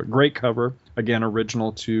not sure. But great cover. Again,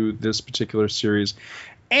 original to this particular series.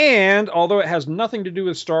 And although it has nothing to do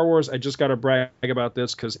with Star Wars, I just got to brag about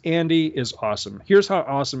this because Andy is awesome. Here's how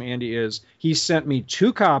awesome Andy is. He sent me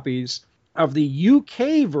 2 copies of the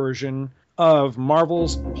UK version of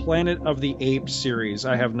Marvel's Planet of the Apes series.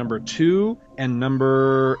 I have number 2 and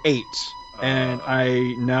number 8. And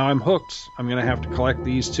I'm hooked. I'm going to have to collect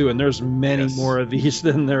these too. And there's many more of these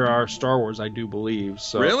than there are Star Wars, I do believe.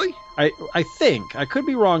 So Really? I think. I could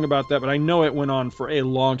be wrong about that, but I know it went on for a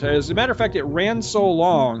long time. As a matter of fact, it ran so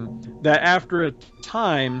long that after a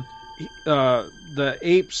time, the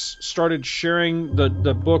apes started sharing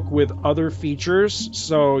the book with other features.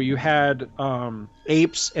 So you had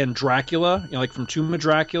apes and Dracula, like from Tomb of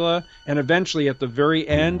Dracula, and eventually at the very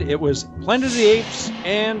end it was Planet of the Apes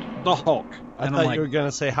and the Hulk. I thought you were going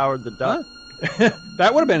to say Howard the Duck.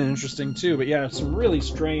 That would have been interesting too, but yeah, some really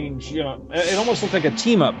strange, it almost looked like a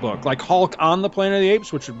team-up book, like Hulk on the Planet of the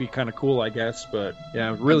Apes, which would be kind of cool, I guess, but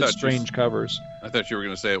yeah, really strange covers. I thought you were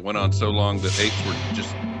going to say it went on so long that apes were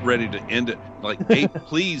just ready to end it. Like, ape,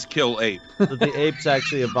 please kill ape. So the apes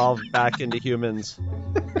actually evolved back into humans.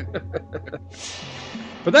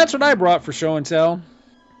 But that's what I brought for show and tell.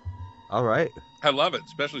 All right. I love it,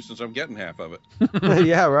 especially since I'm getting half of it.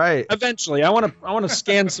 Yeah, right. Eventually, I want to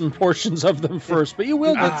scan some portions of them first, but you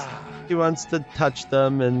will get. He wants to touch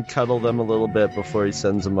them and cuddle them a little bit before he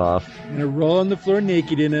sends them off. I'm gonna roll on the floor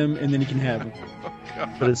naked in them, and then he can have them.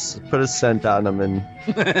 Put a scent on them, and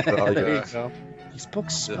there you go. These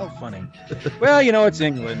books smell funny. Well, it's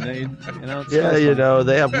England.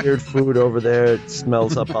 They have weird food over there. It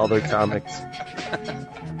smells up all their comics.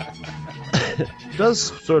 It does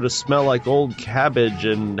sort of smell like old cabbage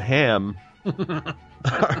and ham.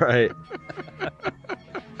 All right.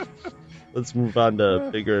 Let's move on to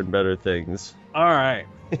bigger and better things. All right.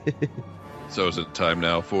 So is it time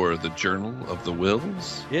now for the Journal of the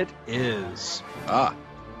Wills? It is.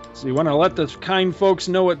 So you want to let the kind folks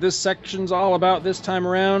know what this section's all about this time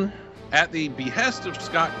around? At the behest of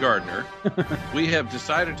Scott Gardner, we have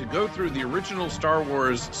decided to go through the original Star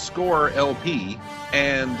Wars score LP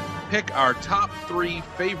and pick our top 3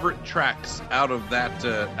 favorite tracks out of that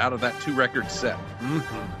 2-record set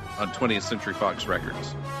on 20th Century Fox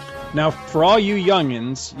Records. Now, for all you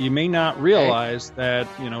youngins, you may not realize that,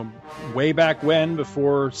 way back when,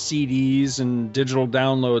 before CDs and digital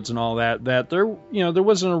downloads and all that there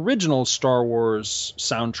was an original Star Wars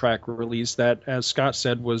soundtrack release that, as Scott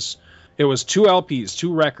said, it was 2 LPs,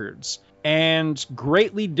 2 records, and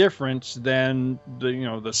greatly different than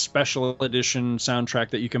the special edition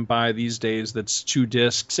soundtrack that you can buy these days that's 2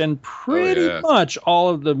 discs and pretty much all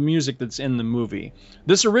of the music that's in the movie.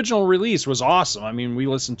 This original release was awesome. I mean, we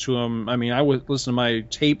listened to them. I mean, I would listen to my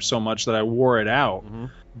tape so much that I wore it out. Mm-hmm.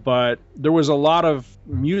 But there was a lot of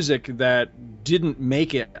music that didn't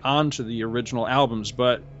make it onto the original albums.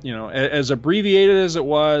 But, as abbreviated as it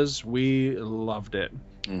was, we loved it.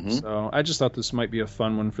 Mm-hmm. So I just thought this might be a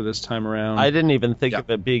fun one for this time around. I didn't even think of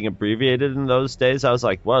it being abbreviated in those days. I was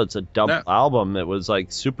like, well, it's a dumb album. It was like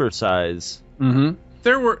supersize. Mm-hmm.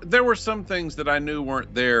 There were some things that I knew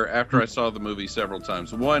weren't there after I saw the movie several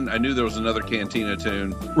times. One, I knew there was another Cantina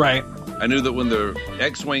tune. Right. I knew that when the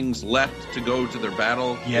X-Wings left to go to their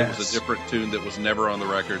battle, it was a different tune that was never on the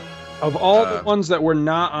record. Of all the ones that were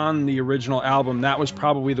not on the original album, that was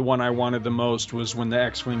probably the one I wanted the most, was when the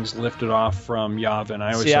X-Wings lifted off from Yavin.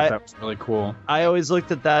 I always thought that was really cool. I always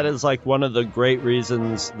looked at that as like one of the great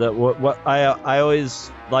reasons that what I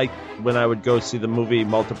always liked when I would go see the movie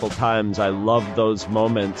multiple times. I loved those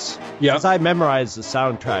moments. Yeah. Because I memorized the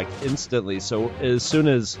soundtrack instantly. So as soon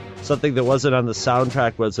as something that wasn't on the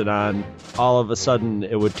soundtrack wasn't on, all of a sudden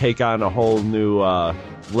it would take on a whole new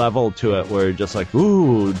level to it, where you're just like,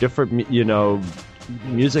 ooh, different,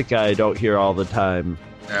 music I don't hear all the time.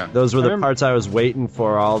 Yeah. Those were the parts I was waiting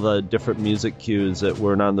for, all the different music cues that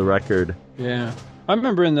weren't on the record. Yeah. I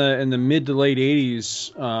remember in the mid to late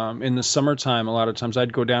 80s, in the summertime, a lot of times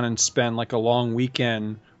I'd go down and spend like a long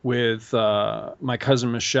weekend with my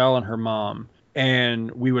cousin Michelle and her mom. And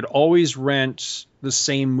we would always rent the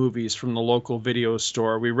same movies from the local video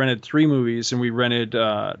store. We rented 3 movies, and we rented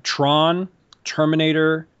Tron,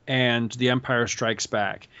 Terminator, and The Empire Strikes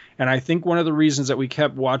Back. And I think one of the reasons that we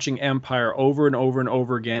kept watching Empire over and over and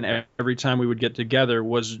over again every time we would get together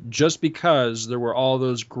was just because there were all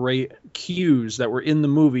those great cues that were in the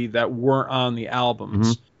movie that weren't on the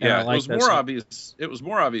albums. Mm-hmm. Yeah, it was more obvious. It was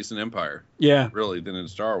more obvious in Empire, really, than in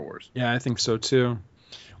Star Wars. Yeah, I think so too.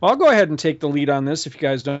 Well, I'll go ahead and take the lead on this if you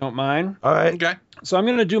guys don't mind. All right. Okay. So I'm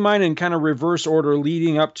going to do mine in kind of reverse order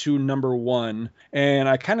leading up to number 1. And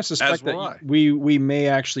I kind of suspect that we may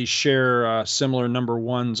actually share similar number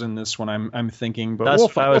 1s in this one, I'm thinking. But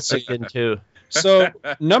that's what I was thinking too. So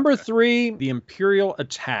number 3, The Imperial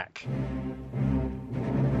Attack.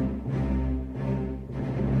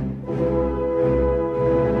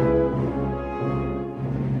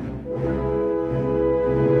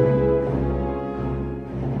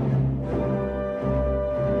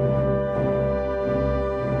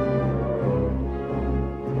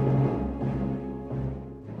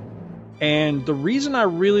 And the reason I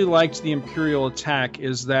really liked the Imperial Attack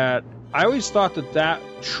is that I always thought that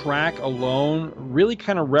track alone really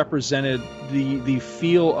kind of represented the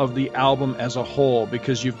feel of the album as a whole,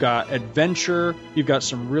 because you've got adventure, you've got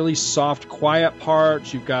some really soft, quiet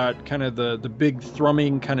parts, you've got kind of the big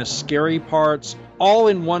thrumming, kind of scary parts, all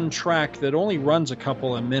in one track that only runs a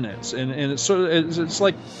couple of minutes, and it's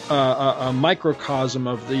like a microcosm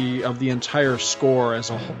of the entire score as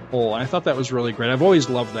a whole. I thought that was really great. I've always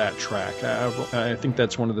loved that track. I think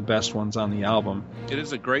that's one of the best ones on the album. It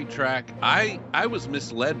is a great track. I was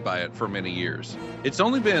misled by it for many years. It's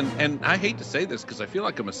only been, and I hate to say this because I feel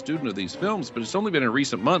like I'm a student of these films, but it's only been in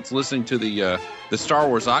recent months listening to the Star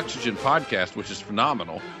Wars Oxygen podcast, which is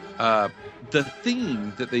phenomenal. The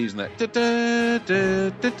theme that they use in that,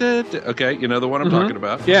 okay, you know the one I'm talking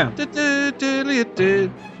about? Yeah.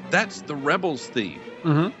 That's the Rebels theme.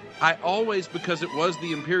 Mm-hmm. I always, because it was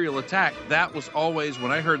the Imperial Attack, that was always,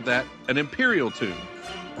 when I heard that, an Imperial tune.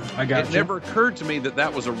 It never occurred to me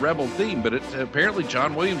that was a Rebel theme, but apparently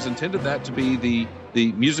John Williams intended that to be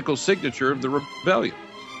the musical signature of the Rebellion.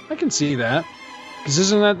 I can see that. Because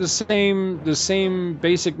isn't that the same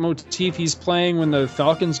basic motif he's playing when the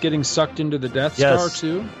Falcon's getting sucked into the Death Star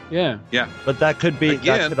too? Yeah. Yeah. But that could be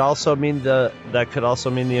that could also mean the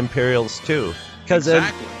Imperials too.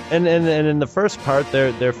 Exactly. And in the first part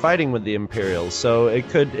they're fighting with the Imperials, so it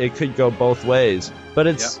could go both ways. But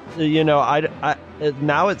it's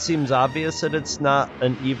now it seems obvious that it's not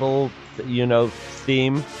an evil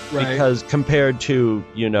theme, right? Because compared to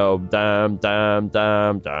dam dam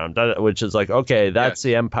dam dam, which is like, okay, that's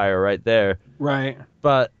the Empire right there, right?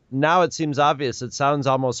 But now it seems obvious. It sounds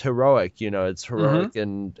almost heroic, it's heroic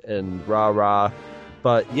and rah rah.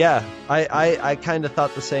 But yeah, I kind of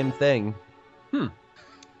thought the same thing.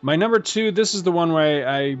 My number 2, this is the one where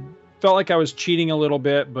I felt like I was cheating a little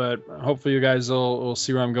bit, but hopefully you guys will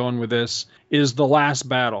see where I'm going with this, is The Last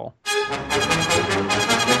Battle.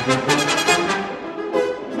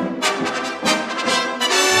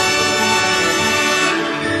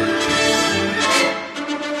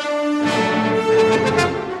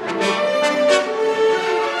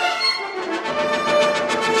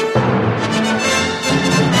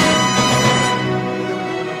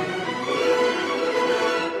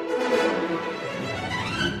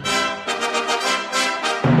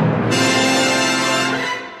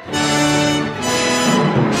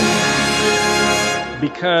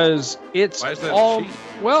 Because it's all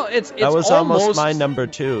it's that was almost my number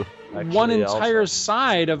 2. Actually, one entire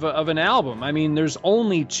side of an album. I mean, there's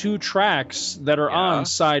only 2 tracks that are on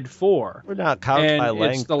side 4. We're not counting by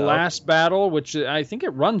length. It's The Last Battle, which I think it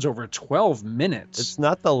runs over 12 minutes. It's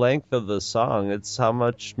not the length of the song; it's how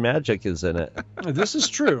much magic is in it. This is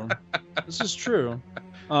true.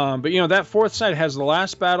 But that 4th side has The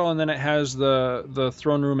Last Battle, and then it has the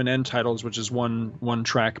Throne Room and End Titles, which is one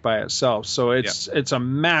track by itself. So it's a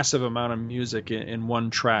massive amount of music in one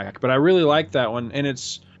track. But I really like that one, and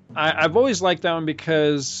I've always liked that one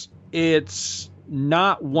because it's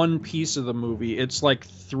not one piece of the movie. It's like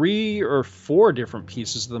 3 or 4 different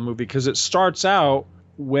pieces of the movie, because it starts out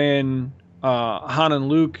when Han and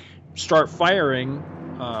Luke start firing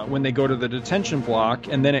when they go to the detention block,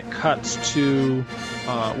 and then it cuts to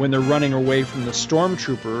when they're running away from the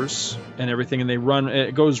stormtroopers and everything, and they run.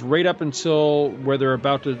 It goes right up until where they're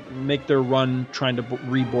about to make their run, trying to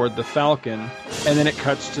reboard the Falcon, and then it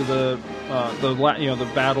cuts to the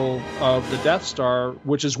battle of the Death Star,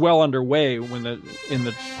 which is well underway in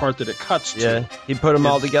the part that it cuts to. Yeah, he put them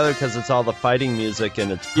all together because it's all the fighting music,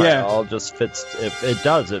 and it's all just fits.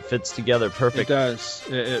 It fits together perfect. It does.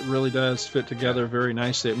 It really does fit together very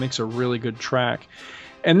nicely. It makes a really good track.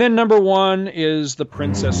 And then number 1 is The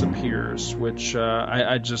Princess Appears, which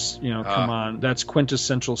I just, come on, that's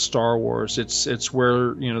quintessential Star Wars. It's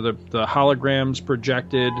where, the holograms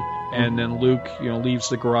projected, and then Luke, leaves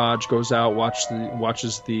the garage, goes out,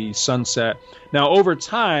 watches the sunset. Now, over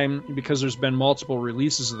time, because there's been multiple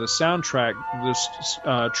releases of the soundtrack,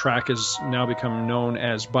 this track has now become known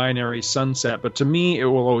as Binary Sunset. But to me, it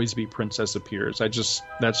will always be Princess Appears.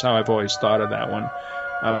 That's how I've always thought of that one.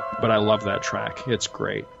 But I love that track. It's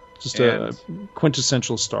great. Just a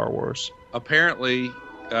quintessential Star Wars. Apparently,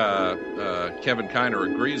 Kevin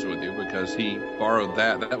Kiner agrees with you, because he borrowed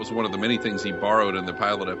that. That was one of the many things he borrowed in the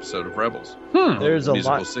pilot episode of Rebels. There's a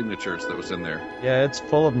musical lot signatures that was in there. Yeah, it's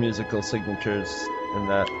full of musical signatures in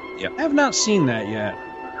that. Yeah, I have not seen that yet.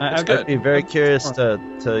 I'd be very curious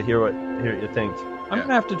to hear what you think. I'm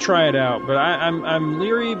gonna have to try it out, but I'm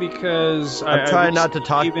leery because I'm trying not to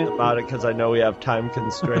talk about it because I know we have time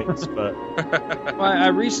constraints. But I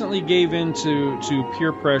recently gave in to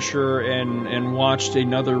peer pressure and watched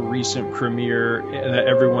another recent premiere that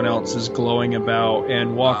everyone else is glowing about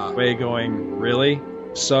and walked away going, really?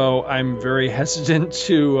 So I'm very hesitant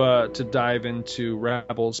to dive into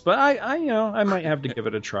Rebels, but I might have to give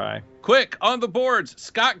it a try. Quick, on the boards,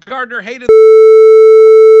 Scott Gardner hated.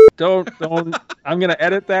 Don't. I'm going to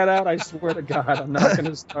edit that out. I swear to God, I'm not going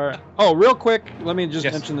to start. Oh, real quick, let me just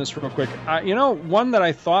mention this real quick. One that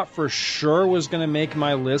I thought for sure was going to make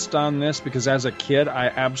my list on this because as a kid, I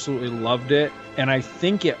absolutely loved it. And I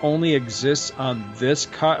think it only exists on this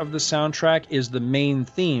cut of the soundtrack is the main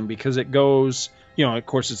theme because it goes, of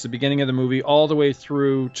course, it's the beginning of the movie all the way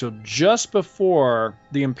through to just before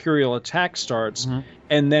the Imperial attack starts. Mm-hmm.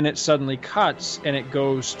 And then it suddenly cuts and it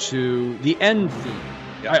goes to the end theme.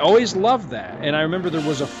 I always loved that, and I remember there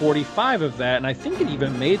was a 45 of that, and I think it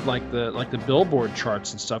even made like the Billboard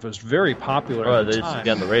charts and stuff. It was very popular. Oh, they used to be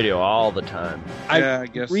on the radio all the time. I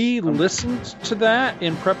guess re-listened to that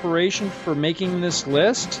in preparation for making this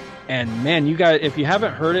list, and man, you guys, if you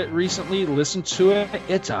haven't heard it recently, listen to it.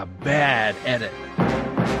 It's a bad edit.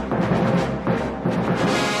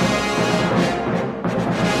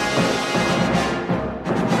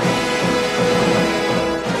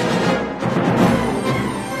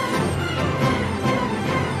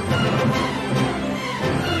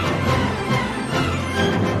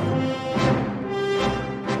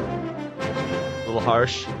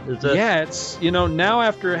 Harsh, is it? Yeah, it's now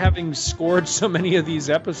after having scored so many of these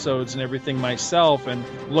episodes and everything myself and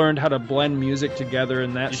learned how to blend music together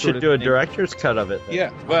and that you sort of thing. You should do do a director's cut of it then.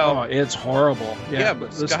 Yeah, well, it's horrible. Yeah,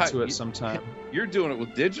 but listen Scott, to it sometime. You're doing it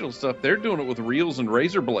with digital stuff. They're doing it with reels and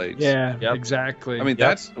razor blades. Yeah, exactly. I mean,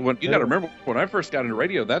 that's when you got to remember when I first got into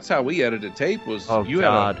radio. That's how we edited tape. Was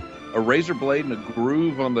had a razor blade and a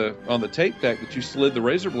groove on the tape deck that you slid the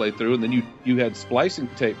razor blade through, and then you had splicing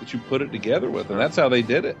tape that you put it together with, and that's how they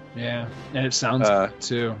did it. Yeah, and it sounds good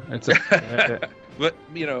too. It's but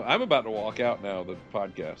I'm about to walk out now of the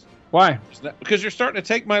podcast. Why? Because you're starting to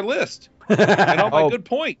take my list and all my good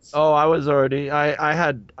points. Oh, I was already. I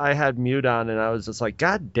had mute on, and I was just like,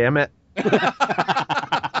 God damn it!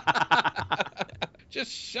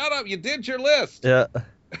 Just shut up. You did your list. Yeah.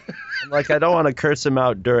 I'm like, I don't want to curse him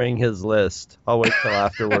out during his list. I'll wait till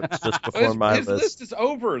afterwards, just before my list. His list is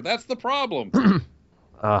over. That's the problem.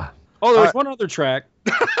 There's one other track.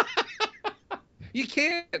 You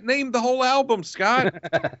can't name the whole album, Scott.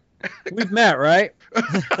 We've met, right?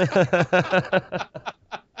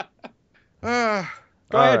 Go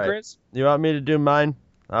ahead, Chris. You want me to do mine?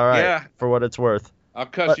 All right. Yeah. For what it's worth. I'll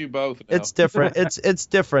cuss you both now. It's different. It's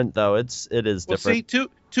different though. It is different. Well, see,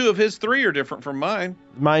 two of his three are different from mine.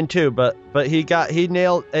 Mine too, but he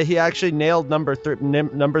actually nailed number 3.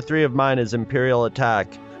 Number 3 of mine is Imperial Attack.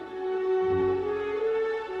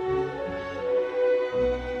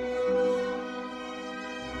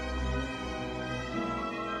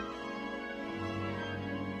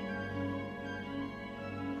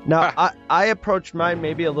 Now, I approached mine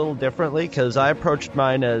maybe a little differently because I approached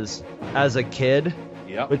mine as a kid,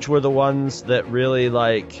 which were the ones that really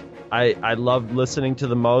I loved listening to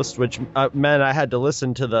the most, which meant I had to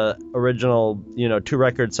listen to the original,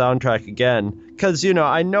 2-record soundtrack again. Because,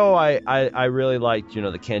 I know I really liked,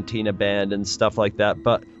 the Cantina Band and stuff like that.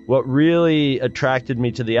 But what really attracted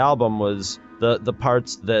me to the album was the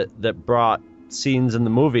parts that brought scenes in the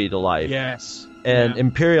movie to life. Yes. And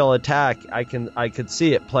Imperial Attack, I could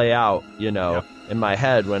see it play out, in my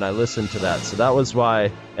head when I listened to that. So that was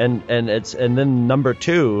why. And then number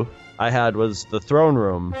 2 I had was The Throne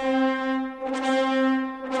Room.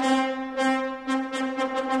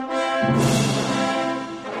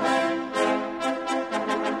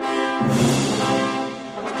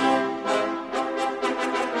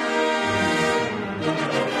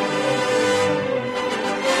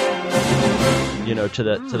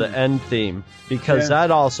 To the end theme, because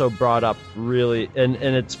that also brought up really, and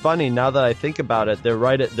it's funny now that I think about it, they're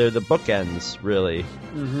the bookends really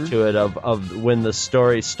to it of when the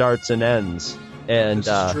story starts and ends, and this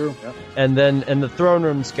is true. And the Throne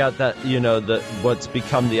Room's got that what's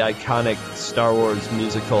become the iconic Star Wars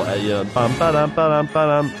musical bum ba-dum ba-dum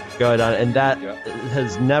ba-dum going on, and that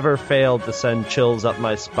has never failed to send chills up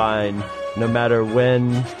my spine. No matter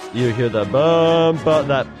when you hear the bum,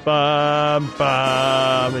 that bum,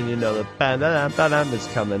 bum, and the bam is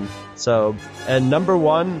coming. So, and number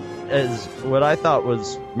 1 is what I thought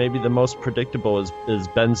was maybe the most predictable is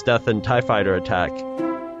Ben's death in TIE Fighter Attack.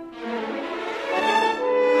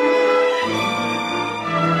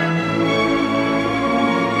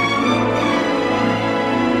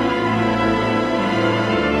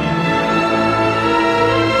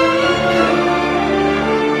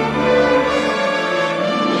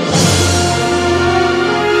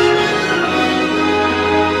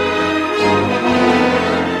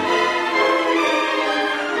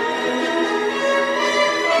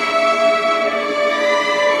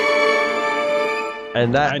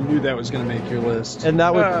 And that I knew that was going to make your list. And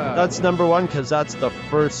that's number one because that's the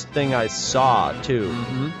first thing I saw too.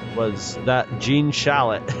 Was that Gene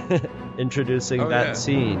Shalit introducing that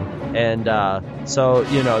scene, and so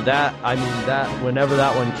that whenever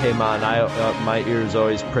that one came on, my ears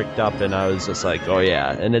always pricked up, and I was just like, oh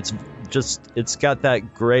yeah, and it's got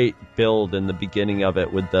that great build in the beginning of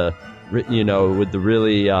it with the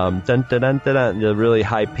really dun, dun, dun, dun, dun, the really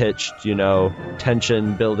high pitched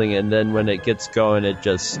tension building, and then when it gets going, it's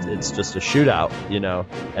just a shootout,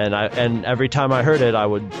 and every time I heard it, I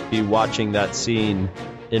would be watching that scene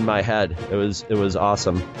in my head. It was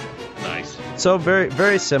awesome. Nice. So very,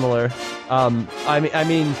 very similar. I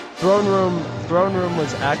mean, Throne Room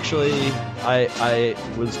was actually I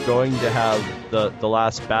was going to have the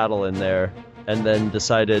last battle in there, and then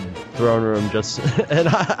decided Throne Room and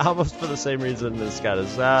I, almost for the same reason this guy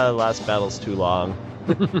is. The last battle's too long.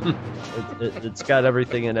 It's got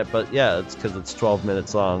everything in it, but yeah, it's because it's 12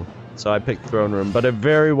 minutes long. So I picked Throne Room, but it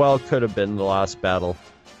very well could have been the last battle.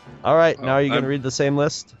 All right, now are you going to read the same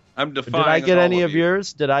list? I'm defying. Did I get any of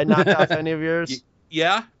yours? Did I knock off any of yours?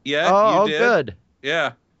 Yeah. Oh, you did. Good.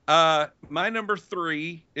 Yeah. My number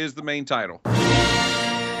 3 is the main title.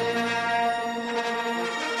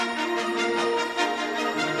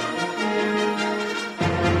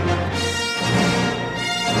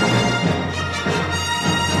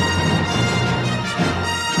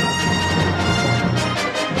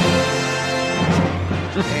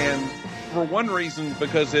 For one reason,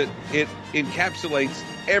 because it encapsulates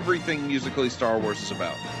everything musically Star Wars is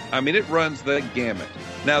about. I mean, it runs the gamut.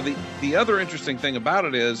 Now, the other interesting thing about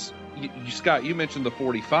it is, Scott, you mentioned the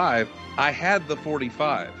 45. I had the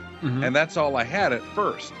 45, and that's all I had at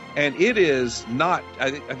first. And it is not,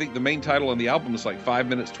 I think the main title on the album is like 5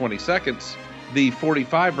 minutes, 20 seconds. The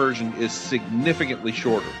 45 version is significantly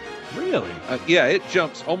shorter. Really? Yeah, it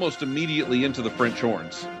jumps almost immediately into the French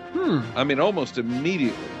horns. I mean, almost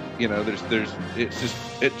immediately. It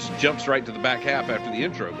just jumps right to the back half after the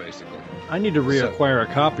intro, basically. I need to reacquire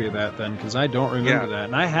a copy of that then, because I don't remember that,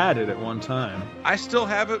 and I had it at one time. I still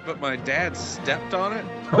have it, but my dad stepped on it.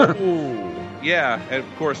 Oh. Yeah, and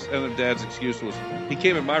of course, and Dad's excuse was he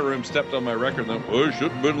came in my room, stepped on my record, and then, well, it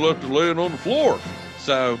shouldn't have been left laying on the floor.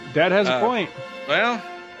 So Dad has a point. Well,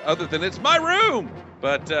 other than it's my room,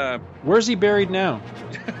 but where's he buried now?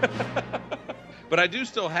 But I do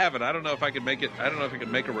still have it. I don't know if I could make it. I don't know if I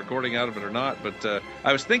could make a recording out of it or not. But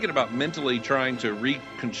I was thinking about mentally trying to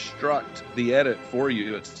reconstruct the edit for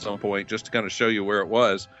you at some point, just to kind of show you where it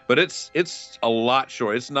was. But it's a lot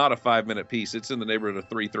short. It's not a 5-minute piece. It's in the neighborhood of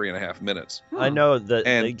 3.5 minutes. I know that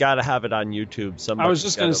they got to have it on YouTube. I was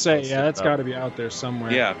just going to say, that's got to be out there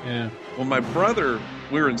somewhere. Yeah. Well, my brother,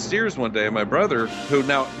 we were in Sears one day, and my brother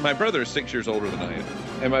is 6 years older than I am.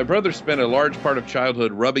 And my brother spent a large part of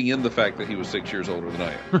childhood rubbing in the fact that he was 6 years older than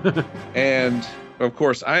I am. And, of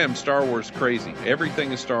course, I am Star Wars crazy.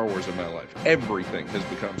 Everything is Star Wars in my life. Everything has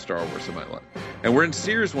become Star Wars in my life. And we're in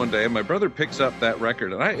Sears one day, and my brother picks up that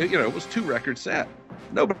record. And it was 2-record set.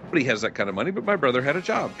 Nobody has that kind of money, but my brother had a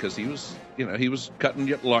job because he was cutting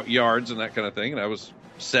yards and that kind of thing. And I was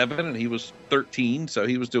 7 and he was 13, so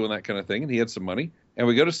he was doing that kind of thing, and he had some money. And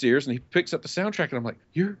we go to Sears, and he picks up the soundtrack, and I'm like,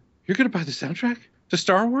 "You're going to buy the soundtrack to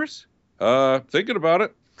Star Wars?" Thinking about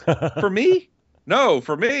it. For me? No,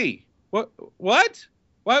 for me. What?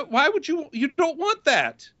 Why would you don't want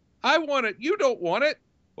that? I want it. You don't want it.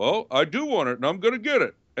 Well, I do want it, and I'm going to get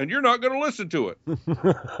it, and you're not going to listen to it.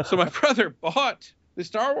 So my brother bought the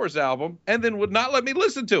Star Wars album and then would not let me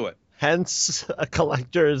listen to it. Hence, a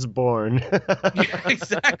collector is born. Yeah,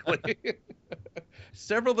 exactly.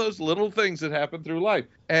 Several of those little things that happen through life.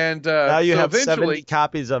 And now you have 70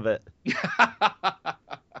 copies of it.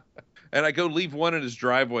 And I go leave one in his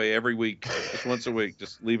driveway every week, just once a week,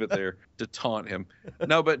 just leave it there to taunt him.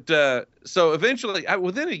 No, but so eventually,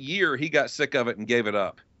 within a year, he got sick of it and gave it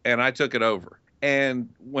up, and I took it over. And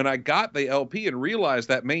when I got the LP and realized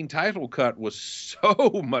that main title cut was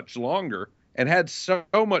so much longer and had so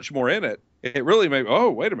much more in it, it really made, oh,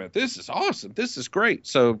 wait a minute, this is awesome. This is great.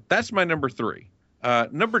 So that's my number 3.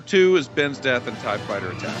 Number 2 is Ben's Death and TIE Fighter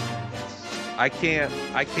Attack. I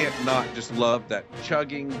can't not just love that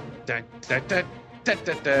chugging. Da, da, da, da,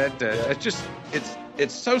 da, da, da.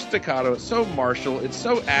 It's so staccato. It's so martial. It's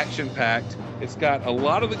so action packed. It's got a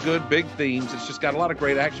lot of the good big themes. It's just got a lot of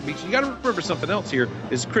great action beats. You got to remember something else here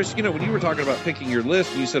is, Chris, when you were talking about picking your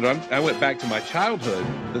list, you said I went back to my childhood,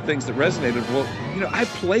 the things that resonated. Well, I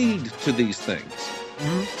played to these things.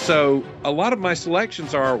 Mm-hmm. So a lot of my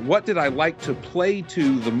selections are, what did I like to play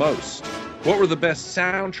to the most? What were the best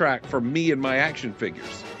soundtrack for me and my action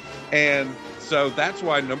figures? And so that's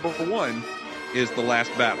why number 1 is The Last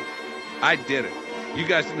Battle. I did it. You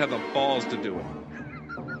guys didn't have the balls to do it.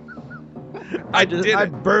 I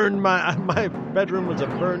burned my bedroom was a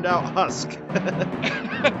burned out husk.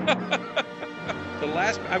 The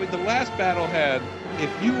last battle had,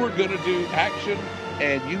 if you were going to do action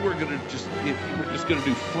and if you were just going to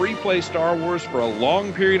do free play Star Wars for a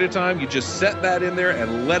long period of time, you just set that in there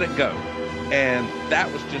and let it go. And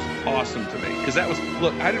that was just awesome to me. Because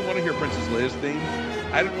look, I didn't want to hear Princess Leia's theme.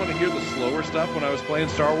 I didn't want to hear the slower stuff when I was playing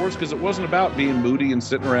Star Wars, because it wasn't about being moody and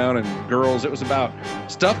sitting around and girls. It was about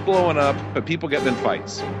stuff blowing up, but people getting in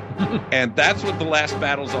fights. And that's what the last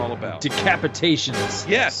battle's all about. Decapitations.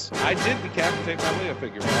 Yes, I did decapitate my Leia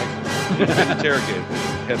figure. Right? Been interrogated.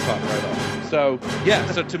 Head popped right off. So, yeah,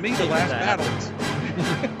 so to me, the last battle...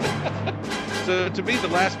 So to me, the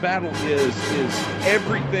last battle is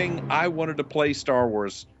everything I wanted to play Star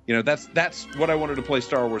Wars. You know, that's what I wanted to play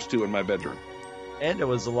Star Wars to in my bedroom. And it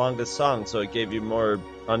was the longest song, so it gave you more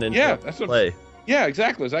uninterrupted play. Yeah,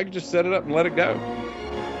 exactly. So I could just set it up and let it go.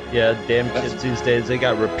 Yeah, damn kids these days, they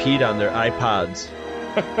got repeat on their iPods.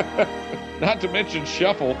 Not to mention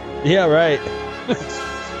shuffle. Yeah, right.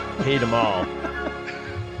 Hate them all.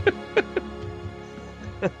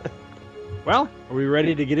 Well, are we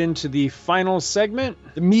ready to get into the final segment?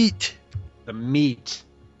 The meat. The meat.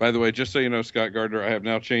 By the way, just so you know, Scott Gardner, I have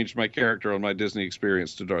now changed my character on my Disney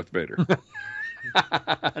experience to Darth Vader.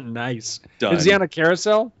 Nice. Done. Is he on a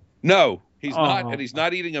carousel? No, he's not, and he's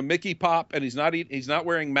not eating a Mickey Pop, and he's not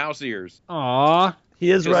wearing mouse ears. Aw. He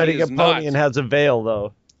is riding a pony and has a veil,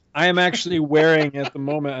 though. I am actually wearing, at the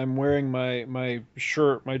moment, I'm wearing my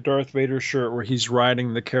shirt, my Darth Vader shirt, where he's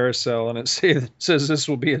riding the carousel, and it says this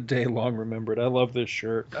will be a day long remembered. I love this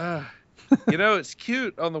shirt. You know, it's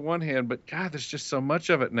cute on the one hand, but God, there's just so much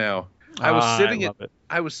of it now. I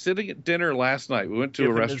was sitting at dinner last night. We went to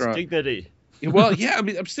a restaurant. His dignity. Well, yeah, I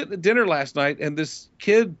mean, I'm sitting at dinner last night, and this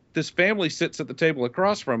family sits at the table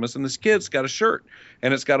across from us, and this kid's got a shirt,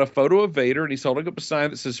 and it's got a photo of Vader, and he's holding up a sign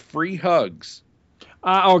that says "Free Hugs."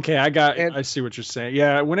 Okay, I see what you're saying.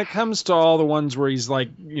 Yeah, when it comes to all the ones where he's like,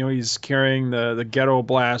 you know, he's carrying the ghetto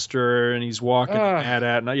blaster and he's walking at,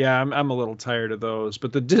 and yeah, I'm a little tired of those.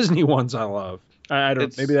 But the Disney ones I love. I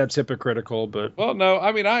don't. Maybe that's hypocritical, but well, no,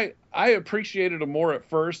 I mean, I appreciated them more at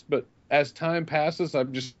first, but as time passes,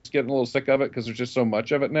 I'm just getting a little sick of it because there's just so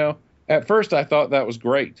much of it now. At first, I thought that was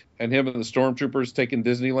great, and him and the stormtroopers taking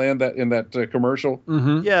Disneyland in that commercial.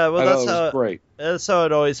 Mm-hmm. Yeah, well, was great. That's how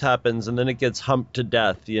it always happens, and then it gets humped to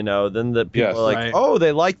death. You know, then the people are like, "Oh,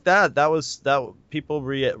 they like that. That people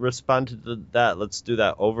responded to that. Let's do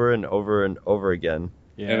that over and over and over again."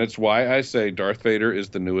 Yeah. And it's why I say Darth Vader is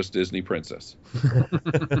the newest Disney princess.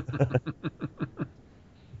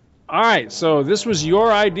 All right, so this was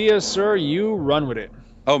your idea, sir. You run with it.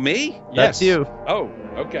 Oh, me? Yes. That's you. Oh,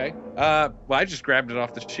 okay. Well, I just grabbed it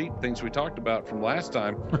off the sheet, things we talked about from last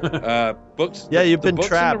time. Books. Yeah, you've been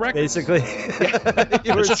trapped, basically.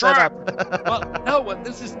 You were trapped. Well, no,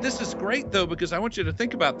 this is great, though, because I want you to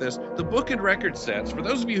think about this. The book and record sets, for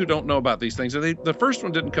those of you who don't know about these things, the first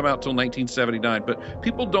one didn't come out till 1979, but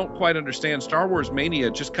people don't quite understand. Star Wars Mania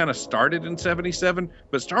just kind of started in 77,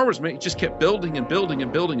 but Star Wars Mania just kept building and building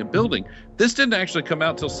and building and building. This didn't actually come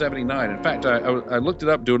out till 79. In fact, I looked it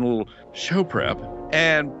up doing a little show prep,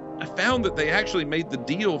 and I found that they actually made the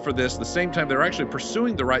deal for this the same time they were actually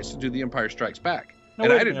pursuing the rights to do The Empire Strikes Back. No,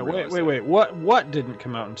 and I didn't wait. What didn't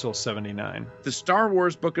come out until 79? The Star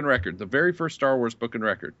Wars book and record, the very first Star Wars book and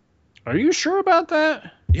record. Are you sure about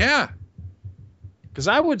that? Yeah. Because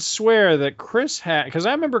I would swear that Chris had, because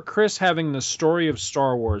I remember Chris having the Story of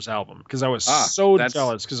Star Wars album, because I was so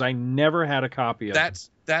jealous because I never had a copy of it.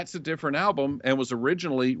 That's a different album and was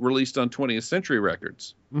originally released on 20th Century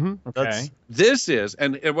Records. Mm-hmm. Okay. This is,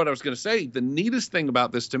 and what I was going to say, the neatest thing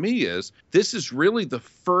about this to me is this is really the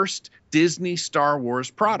first Disney Star Wars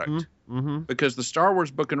product, because the Star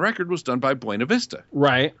Wars book and record was done by Buena Vista.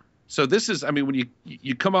 Right. So this is, I mean, when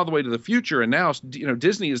you come all the way to the future, and now, you know,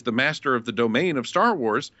 Disney is the master of the domain of Star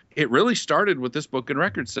Wars. It really started with this book and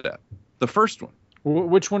record set, the first one.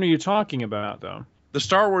 Which one are you talking about, though? The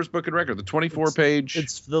Star Wars book and record, the 24-page.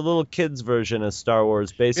 It's the little kids version of Star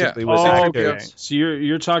Wars, basically. With actors. Okay. So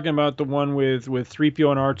you're talking about the one with 3PO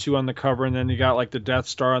and R2 on the cover, and then you got like the Death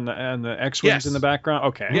Star and the X-wings in the background.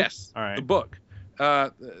 Okay. Yes. All right. The book.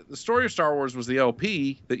 The Story of Star Wars was the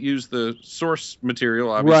LP that used the source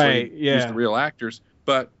material, obviously. Right. Yeah. Used the real actors,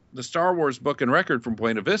 but the Star Wars book and record from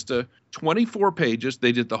Buena Vista, 24 pages.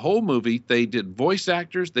 They did the whole movie. They did voice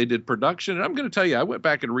actors. They did production. And I'm going to tell you, I went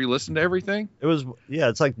back and re-listened to everything. It was,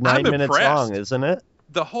 it's like 9 minutes long, isn't it?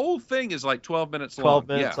 The whole thing is like 12 minutes long. 12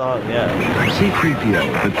 minutes long, yeah.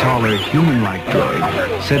 C-3PO, the taller, human-like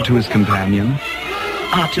droid, said to his companion,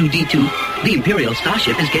 R2-D2, The Imperial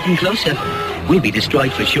starship is getting closer. We'll be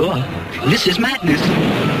destroyed for sure. This is madness.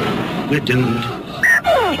 We're doomed.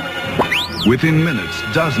 Within minutes,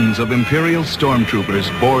 dozens of Imperial stormtroopers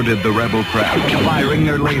boarded the rebel craft, firing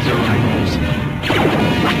their laser rifles.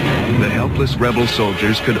 The helpless rebel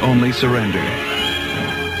soldiers could only surrender.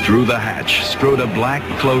 Through the hatch strode a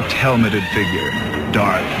black-cloaked, helmeted figure,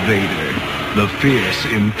 Darth Vader, the fierce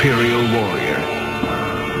Imperial warrior.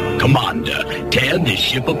 Commander, tear this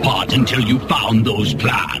ship apart until you found those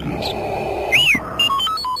plans.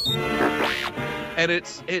 And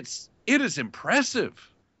it is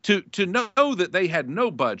impressive to know that they had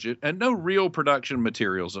no budget and no real production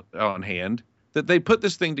materials on hand, that they put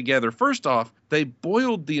this thing together. First off, they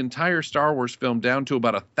boiled the entire Star Wars film down to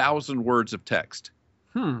about 1,000 words of text.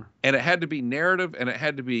 And it had to be narrative and it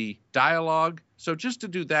had to be dialogue. So just to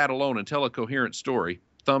do that alone and tell a coherent story,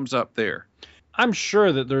 thumbs up there. I'm sure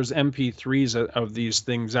that there's MP3s of these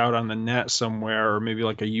things out on the net somewhere, or maybe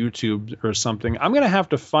like a YouTube or something. I'm going to have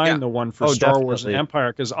to find the one for Star Wars and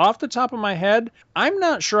Empire, because off the top of my head, I'm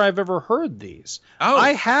not sure I've ever heard these.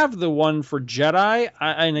 I have the one for Jedi,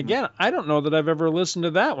 and again, I don't know that I've ever listened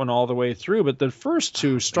to that one all the way through, but the first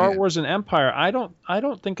two, Star Wars and Empire, I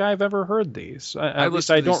don't think I've ever heard these. At least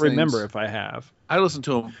I don't remember if I have. I listened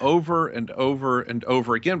to them over and over and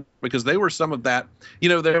over again because they were some of that,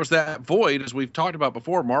 there was that void, as we've talked about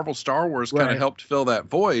before. Marvel Star Wars kind of helped fill that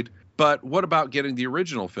void. But what about getting the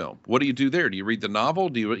original film? What do you do there? Do you read the novel?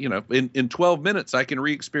 Do you, in 12 minutes, I can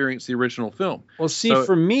re-experience the original film. Well, see,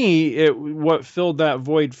 for me, what filled that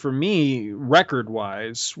void for me,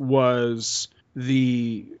 record-wise, was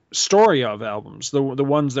the story of albums, the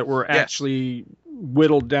ones that were actually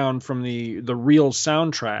whittled down from the real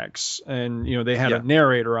soundtracks, and they had a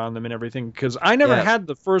narrator on them and everything, because I never had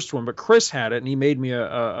the first one, but Chris had it and he made me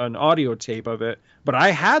an audio tape of it. But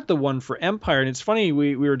I had the one for Empire, and it's funny,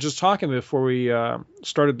 we were just talking before we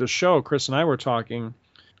started the show. Chris and I were talking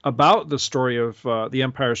about the story of The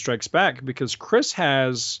Empire Strikes Back, because Chris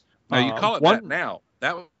has now you call it that now.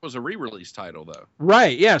 That was a re-release title, though.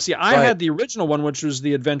 Right, yeah. See, I had the original one, which was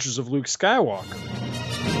The Adventures of Luke Skywalker.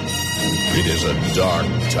 It is a dark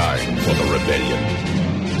time for the rebellion.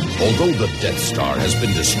 Although the Death Star has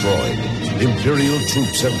been destroyed, Imperial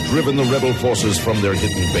troops have driven the rebel forces from their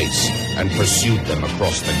hidden base and pursued them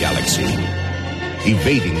across the galaxy.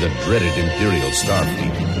 Evading the dreaded Imperial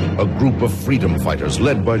Starfleet, a group of freedom fighters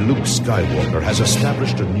led by Luke Skywalker has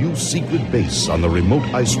established a new secret base on the remote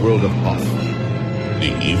ice world of Hoth.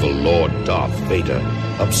 The evil Lord Darth Vader,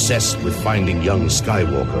 obsessed with finding young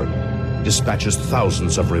Skywalker, dispatches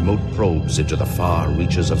thousands of remote probes into the far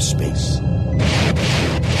reaches of space.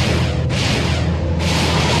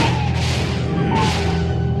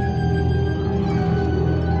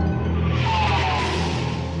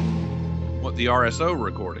 What, the RSO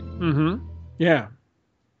recording? Mm-hmm. Yeah.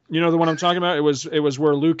 You know the one I'm talking about? It was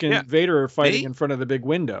where Luke and Vader are fighting in front of the big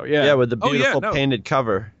window. Yeah. Yeah, with the beautiful painted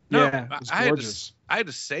cover. No, yeah, it was gorgeous. I had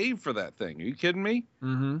to save for that thing. Are you kidding me?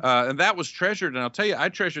 Mm-hmm. And that was treasured. And I'll tell you, I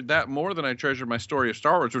treasured that more than I treasured my story of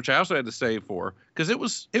Star Wars, which I also had to save for, because it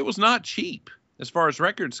was not cheap as far as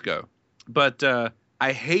records go. But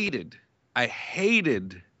I hated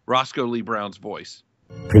Roscoe Lee Brown's voice.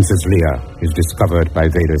 Princess Leia is discovered by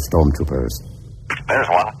Vader's stormtroopers. There's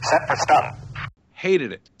one. Set for stun.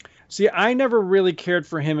 Hated it. See, I never really cared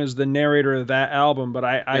for him as the narrator of that album, but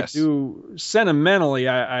I do sentimentally.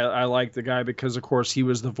 I like the guy because, of course, he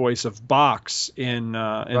was the voice of Box in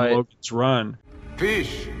Logan's Run.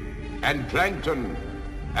 Fish and plankton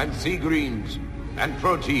and sea greens and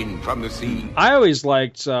protein from the sea. I always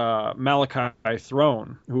liked Malachi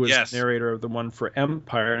Throne, who was the narrator of the one for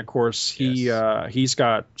Empire, and of course he's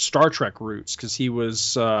got Star Trek roots because he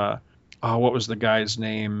was. What was the guy's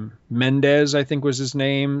name? Mendez, I think was his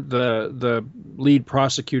name. The lead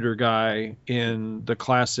prosecutor guy in the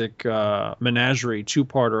classic Menagerie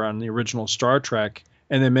two-parter on the original Star Trek.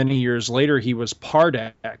 And then many years later, he was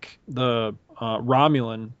Pardek, the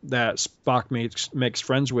Romulan that Spock makes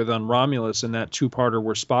friends with on Romulus in that two-parter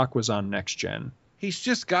where Spock was on Next Gen. He's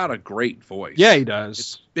just got a great voice. Yeah, he does.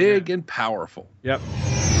 It's big and powerful. Yep.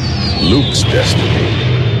 Luke's destiny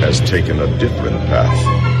has taken a different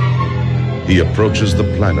path. He approaches the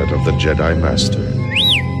planet of the Jedi Master.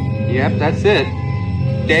 Yep, that's it.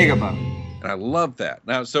 Dagobah. And I love that.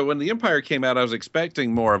 Now, so when the Empire came out, I was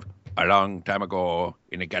expecting more of a long time ago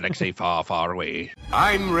in a galaxy far, far away.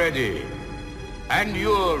 I'm ready. And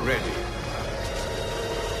you're ready.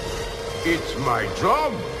 It's my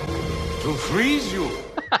job to freeze you.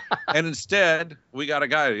 And instead, we got a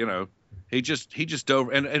guy, He just dove,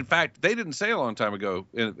 and in fact, they didn't say a long time ago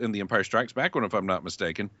in The Empire Strikes Back one, if I'm not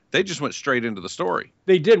mistaken. They just went straight into the story.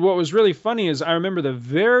 They did. What was really funny is I remember the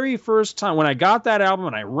very first time when I got that album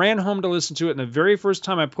and I ran home to listen to it, and the very first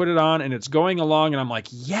time I put it on and it's going along, and I'm like,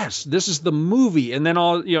 yes, this is the movie. And then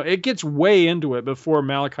it gets way into it before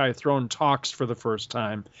Malachi Throne talks for the first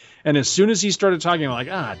time. And as soon as he started talking, I'm like,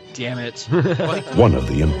 damn it. One of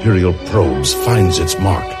the Imperial probes finds its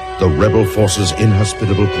mark. The rebel forces'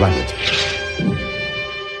 inhospitable planet.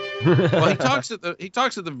 Well, he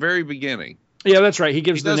talks at the very beginning. Yeah, that's right. He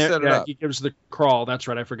gives he gives the crawl. That's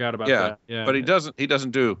right. I forgot about that. Yeah, but he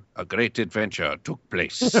doesn't do a great adventure took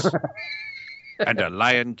place, and a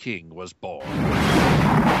Lion King was born.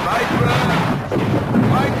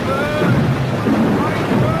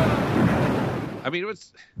 I mean, it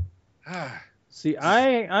was. See,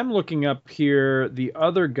 I'm looking up here the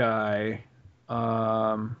other guy.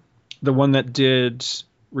 The one that did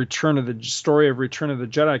Story of Return of the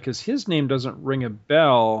Jedi, because his name doesn't ring a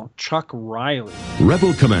bell. Chuck Riley.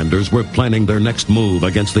 Rebel commanders were planning their next move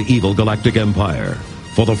against the evil Galactic Empire.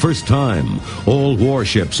 For the first time, all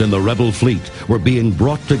warships in the Rebel fleet were being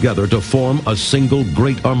brought together to form a single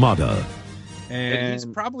great armada. And he's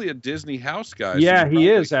probably a Disney house guy. Yeah, he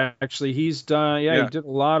is, actually. He's done, he did a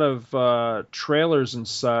lot of trailers and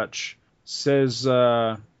such. Says...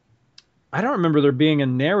 I don't remember there being a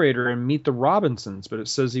narrator in Meet the Robinsons, but it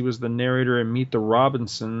says he was the narrator in Meet the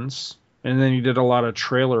Robinsons, and then he did a lot of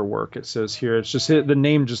trailer work. It says here, it's just the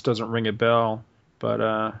name just doesn't ring a bell, but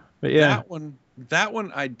yeah, that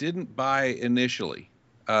one I didn't buy initially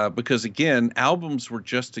because again, albums were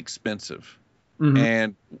just expensive,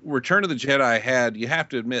 and Return of the Jedi had, you have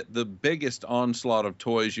to admit, the biggest onslaught of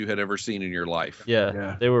toys you had ever seen in your life.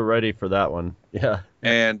 Yeah. They were ready for that one. Yeah.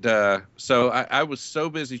 And so I was so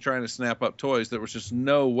busy trying to snap up toys, there was just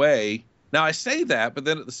no way. Now, I say that, but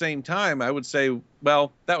then at the same time, I would say,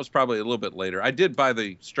 well, that was probably a little bit later. I did buy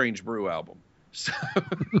the Strange Brew album. So,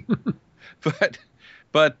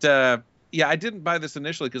 but yeah, I didn't buy this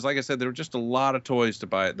initially because, like I said, there were just a lot of toys to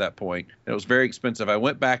buy at that point. And it was very expensive. I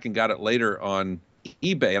went back and got it later on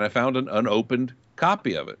eBay, and I found an unopened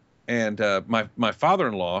copy of it. And my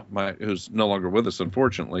father-in-law, who's no longer with us,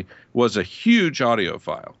 unfortunately, was a huge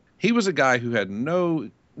audiophile. He was a guy who had no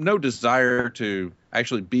desire to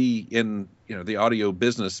actually be in the audio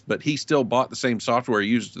business, but he still bought the same software he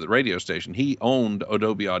used at the radio station. He owned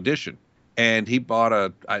Adobe Audition, and he bought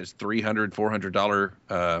a $300,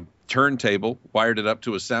 $400 turntable, wired it up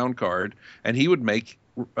to a sound card, and he would make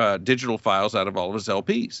digital files out of all of his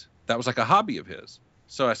LPs. That was like a hobby of his.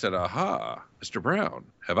 So I said, aha, Mr. Brown,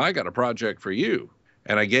 have I got a project for you?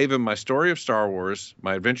 And I gave him my Story of Star Wars,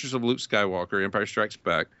 my Adventures of Luke Skywalker, Empire Strikes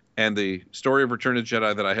Back, and the Story of Return of the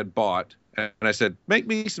Jedi that I had bought. And I said, make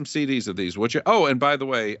me some CDs of these, would you? Oh, and by the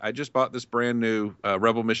way, I just bought this brand new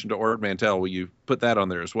Rebel Mission to Ord Mantell. Will you put that on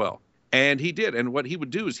there as well? And he did. And what he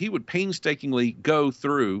would do is he would painstakingly go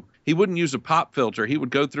through. He wouldn't use a pop filter. He would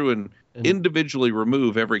go through and individually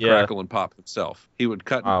remove every crackle and pop himself. He would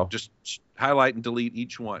cut and just highlight and delete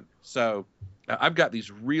each one. So I've got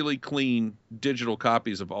these really clean digital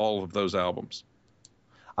copies of all of those albums.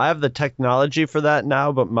 I have the technology for that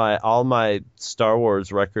now, but all my Star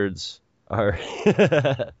Wars records are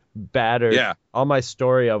battered. Yeah. All my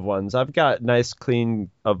story of ones. I've got nice clean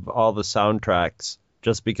of all the soundtracks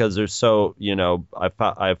just because they're so,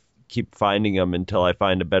 I keep finding them until I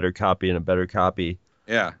find a better copy and a better copy.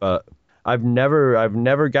 Yeah. But I've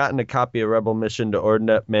never gotten a copy of Rebel Mission to Ord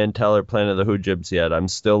Mantell or Planet of the Hoojibs yet. I'm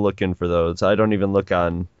still looking for those. I don't even look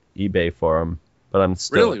on eBay for them, but I'm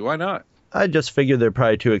still. Really? Why not? I just figured they're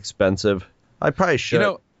probably too expensive. I probably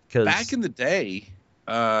should. Back in the day,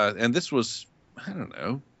 and this was, I don't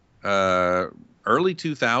know, early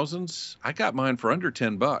 2000s, I got mine for under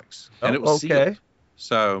 $10, and it was sealed.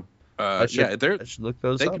 So, I should look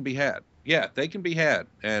those up. They can be had. Yeah, they can be had.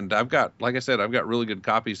 And I've got, like I said, I've got really good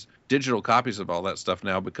copies, digital copies of all that stuff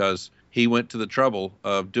now because he went to the trouble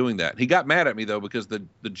of doing that. He got mad at me, though, because the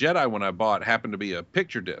Jedi one I bought happened to be a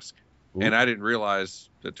picture disc. Ooh. And I didn't realize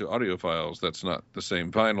that to audiophiles, that's not the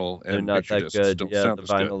same vinyl. And they're not picture that discs good. don't Yeah, sound the as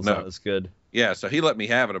good. vinyl's No. not as good. Yeah, so he let me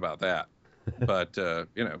have it about that. But,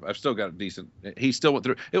 I've still got a decent... He still went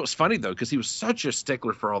through... It was funny, though, because he was such a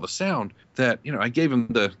stickler for all the sound that, I gave him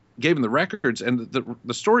the records. And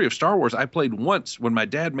the Story of Star Wars I played once when my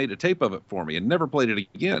dad made a tape of it for me and never played it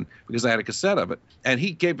again because I had a cassette of it. And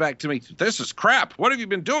he gave back to me, this is crap. What have you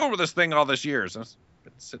been doing with this thing all this years? And I was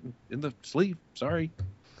sitting in the sleeve. Sorry.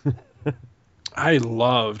 I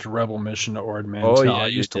loved Rebel Mission to Ord Mantell. Oh, yeah, I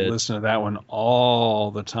used to listen to that one all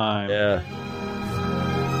the time. Yeah.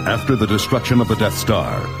 After the destruction of the Death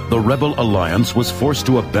Star, the Rebel Alliance was forced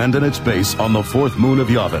to abandon its base on the fourth moon of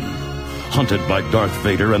Yavin. Hunted by Darth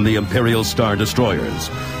Vader and the Imperial Star Destroyers,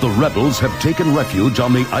 the Rebels have taken refuge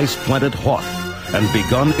on the ice planet Hoth and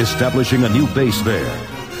begun establishing a new base there.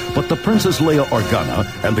 But the Princess Leia Organa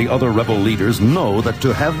and the other Rebel leaders know that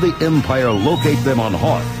to have the Empire locate them on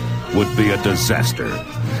Hoth would be a disaster.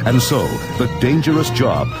 And so, the dangerous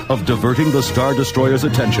job of diverting the Star Destroyer's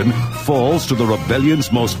attention falls to the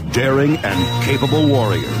Rebellion's most daring and capable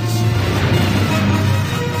warriors.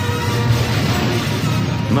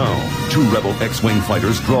 Now, two Rebel X-Wing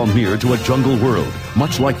fighters draw near to a jungle world,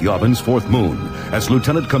 much like Yavin's fourth moon, as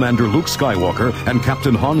Lieutenant Commander Luke Skywalker and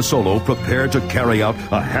Captain Han Solo prepare to carry out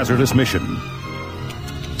a hazardous mission.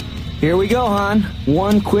 Here we go, Han.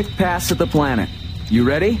 One quick pass at the planet. You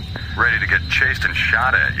ready? Ready to get chased and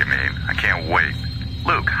shot at, you mean? I can't wait.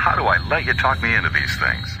 Luke, how do I let you talk me into these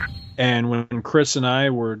things? And when Chris and I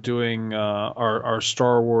were doing our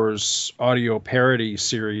Star Wars audio parody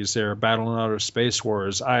series there, Battle in Outer Space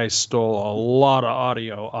Wars, I stole a lot of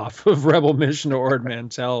audio off of Rebel Mission to Ord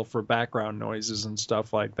Mantell for background noises and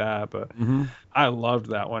stuff like that. But I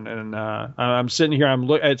loved that one. And I'm sitting here,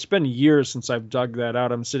 it's been years since I've dug that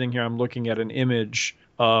out. I'm sitting here, I'm looking at an image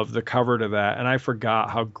of the cover to that, and I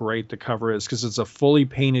forgot how great the cover is because it's a fully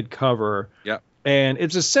painted cover. Yeah. And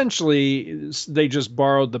it's essentially, they just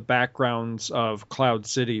borrowed the backgrounds of Cloud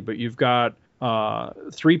City, but you've got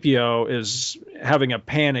 3PO is having a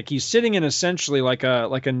panic. He's sitting in essentially like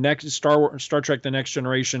a next Star Trek: The Next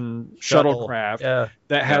Generation shuttlecraft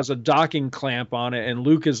that has a docking clamp on it, and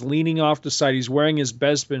Luke is leaning off the side. He's wearing his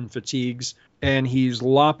Bespin fatigues, and he's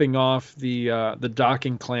lopping off the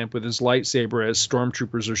docking clamp with his lightsaber as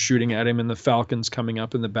stormtroopers are shooting at him, and the Falcon's coming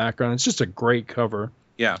up in the background. It's just a great cover.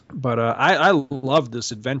 Yeah. But I loved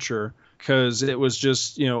this adventure because it was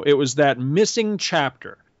just, it was that missing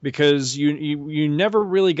chapter, because you never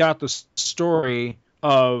really got the story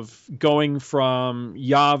of going from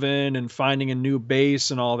Yavin and finding a new base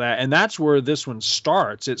and all that. And that's where this one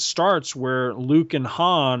starts. It starts where Luke and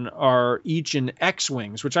Han are each in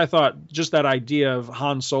X-Wings, which I thought just that idea of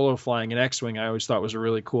Han Solo flying an X-Wing, I always thought was a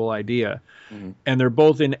really cool idea. Mm-hmm. And they're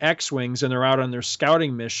both in X-Wings and they're out on their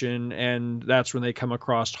scouting mission. And that's when they come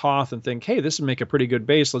across Hoth and think, hey, this would make a pretty good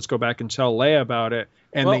base. Let's go back and tell Leia about it.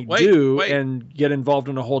 And and get involved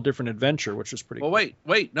in a whole different adventure, which is pretty cool.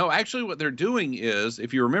 Wait. No, actually what they're doing is,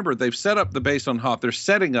 if you remember, they've set up the base on Hoth. They're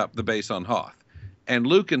setting up the base on Hoth. And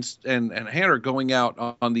Luke and Han are going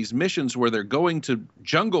out on these missions where they're going to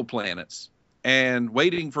jungle planets and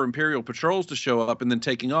waiting for Imperial patrols to show up and then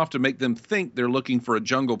taking off to make them think they're looking for a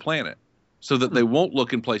jungle planet so that they won't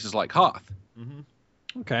look in places like Hoth. Mm-hmm.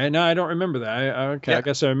 Okay, no, I don't remember that. I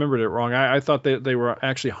guess I remembered it wrong. I thought they were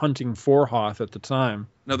actually hunting for Hoth at the time.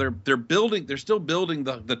 No, they're still building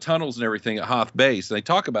the tunnels and everything at Hoth Base. And they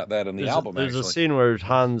talk about that in the album. There's a scene where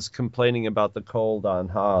Han's complaining about the cold on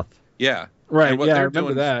Hoth. Yeah. Right, I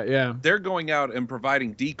remember that, yeah. They're going out and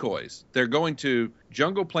providing decoys. They're going to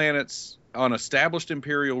jungle planets on established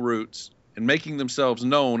Imperial routes and making themselves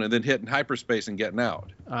known and then hitting hyperspace and getting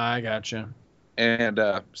out. I gotcha. And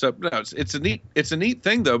it's a neat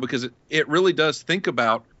thing though, because it really does think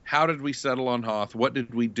about how did we settle on Hoth, what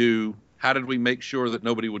did we do, how did we make sure that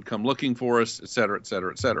nobody would come looking for us, et cetera, et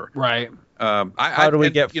cetera, et cetera. Right. How do we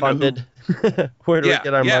get funded? Where do we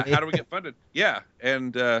get our money? How do we get funded? Yeah,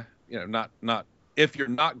 and not if you're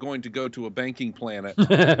not going to go to a banking planet,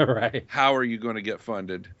 right? How are you going to get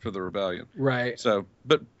funded for the rebellion? Right. So,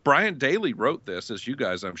 but Brian Daley wrote this, as you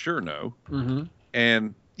guys I'm sure know,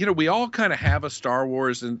 and. We all kind of have a Star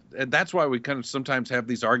Wars, and that's why we kind of sometimes have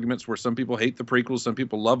these arguments where some people hate the prequels, some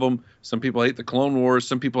people love them, some people hate the Clone Wars,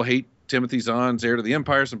 some people hate Timothy Zahn's Heir to the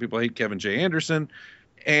Empire, some people hate Kevin J. Anderson.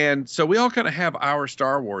 And so we all kind of have our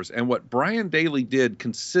Star Wars. And what Brian Daley did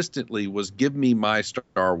consistently was give me my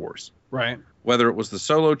Star Wars. Right. Whether it was the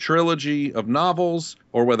solo trilogy of novels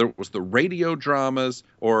or whether it was the radio dramas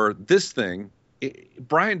or this thing,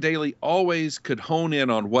 Brian Daley always could hone in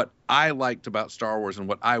on what I liked about Star Wars and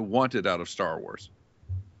what I wanted out of Star Wars.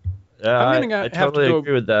 Yeah, I totally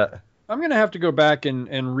agree with that. I'm going to have to go back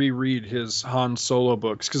and reread his Han Solo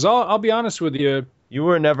books, because I'll be honest with you. You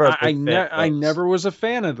were never a big fan I never was a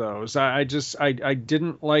fan of those. I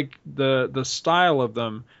didn't like the style of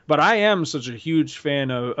them. But I am such a huge fan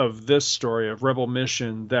of this story, of Rebel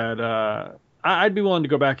Mission, that I'd be willing to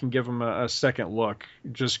go back and give them a second look,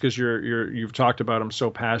 just because you've talked about them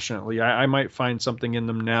so passionately. I might find something in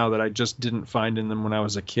them now that I just didn't find in them when I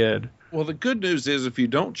was a kid. Well, the good news is if you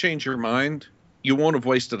don't change your mind, you won't have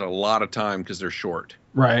wasted a lot of time because they're short.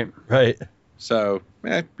 Right. So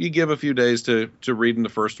you give a few days to reading the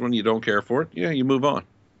first one. You don't care for it. Yeah, you move on.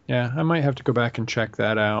 Yeah, I might have to go back and check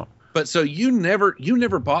that out. But so you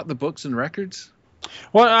never bought the books and records?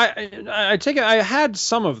 Well, I take it. I had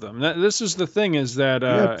some of them. This is the thing is that you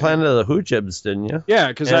had Planet of the Hoojibs, didn't you? Yeah,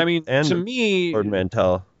 because I mean, to me, Lord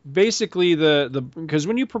Mantell. Basically, because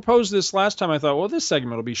when you proposed this last time, I thought, well, this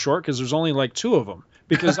segment will be short because there's only like 2 of them.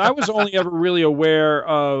 Because I was only ever really aware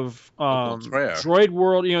of Droid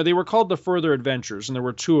World. You know, they were called the Further Adventures, and there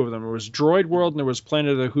were 2 of them. There was Droid World and there was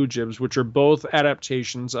Planet of the Hoojibs, which are both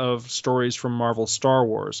adaptations of stories from Marvel Star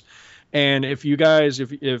Wars. And if you guys,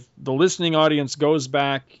 if the listening audience goes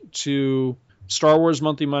back to Star Wars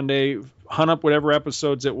Monthly Monday, hunt up whatever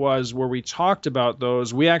episodes it was where we talked about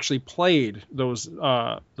those, we actually played those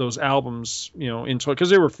albums, you know, into because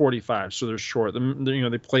they were 45, so they're short. You know,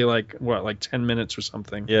 they play like 10 minutes or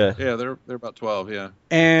something. Yeah, they're about 12. Yeah,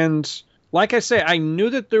 and like I say, I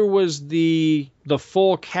knew that there was the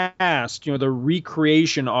full cast, you know, the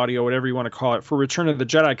recreation audio, whatever you want to call it, for Return of the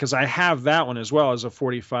Jedi, because I have that one as well as a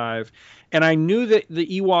 45. And I knew that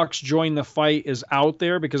the Ewoks Join the Fight is out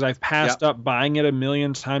there because I've passed up buying it a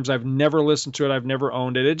million times. I've never listened to it. I've never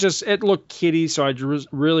owned it. It looked kiddie, so I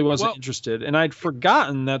really wasn't interested. And I'd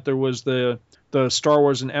forgotten that there was the Star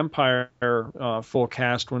Wars and Empire full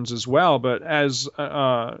cast ones as well. But as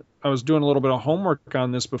I was doing a little bit of homework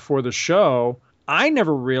on this before the show, I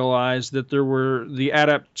never realized that there were the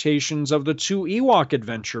adaptations of the 2 Ewok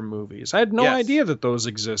adventure movies. I had no idea that those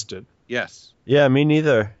existed. Yes. Yeah, me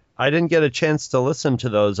neither. I didn't get a chance to listen to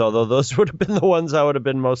those, although those would have been the ones I would have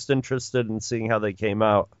been most interested in seeing how they came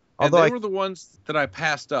out. And they were the ones that I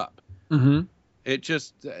passed up. Mm-hmm. It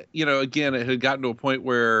just, you know, again, it had gotten to a point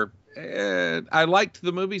where I liked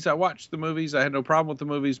the movies. I watched the movies. I had no problem with the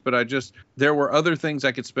movies, but there were other things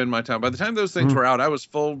I could spend my time. By the time those things were out, I was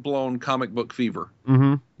full-blown comic book fever.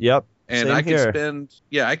 Mm-hmm. Yep. And Same I could here.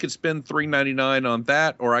 spend $3.99 on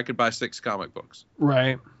that, or I could buy 6 comic books.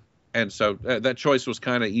 Right. And so that choice was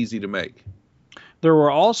kind of easy to make. There were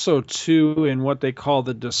also 2 in what they call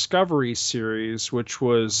the Discovery series, which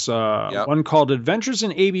was one called Adventures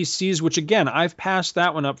in ABCs, which, again, I've passed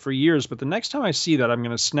that one up for years. But the next time I see that, I'm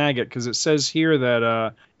going to snag it because it says here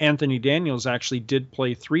that Anthony Daniels actually did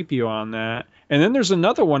play 3PO on that. And then there's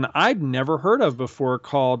another one I'd never heard of before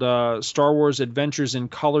called Star Wars Adventures in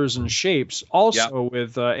Colors and Shapes, also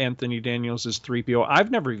with Anthony Daniels as 3PO.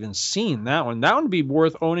 I've never even seen that one. That one would be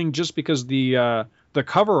worth owning just because the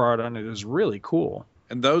cover art on it is really cool.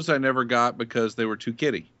 And those I never got because they were too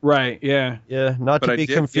kiddie. Right, yeah. Yeah, not to be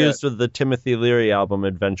confused with the Timothy Leary album,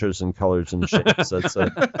 Adventures in Colors and Shapes.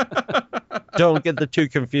 Don't get the 2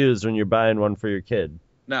 confused when you're buying one for your kid.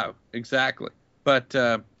 No, exactly. But,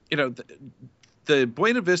 you know, the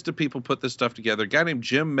Buena Vista people put this stuff together. A guy named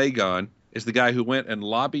Jim Magon is the guy who went and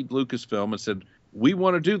lobbied Lucasfilm and said, we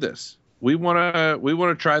want to do this. We want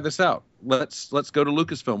to try this out. Let's go to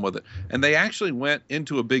Lucasfilm with it. And they actually went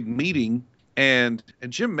into a big meeting, and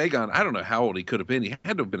Jim Magon, I don't know how old he could have been. He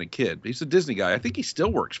had to have been a kid. He's a Disney guy. I think he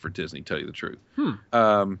still works for Disney, to tell you the truth.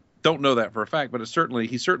 Don't know that for a fact, but he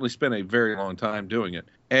certainly spent a very long time doing it.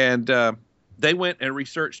 And they went and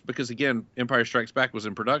researched because, again, Empire Strikes Back was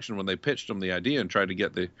in production when they pitched them the idea and tried to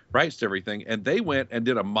get the rights to everything. And they went and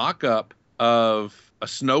did a mock-up of a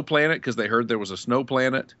snow planet because they heard there was a snow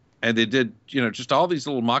planet. And they did, you know, just all these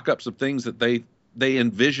little mock-ups of things that they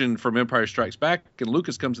envisioned from Empire Strikes Back. And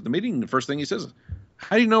Lucas comes to the meeting, and the first thing he says is,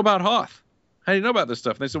 how do you know about Hoth? How do you know about this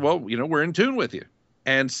stuff? And they said, well, you know, we're in tune with you.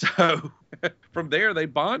 And so from there, they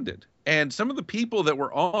bonded. And some of the people that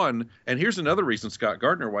were on, and here's another reason, Scott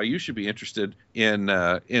Gardner, why you should be interested in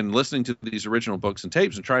listening to these original books and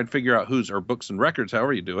tapes and try and figure out or books and records,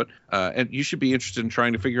 however you do it. And you should be interested in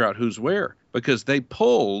trying to figure out who's where, because they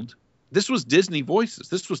pulled. This was Disney voices.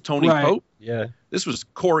 This was Tony Pope. Yeah. This was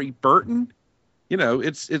Corey Burton. You know,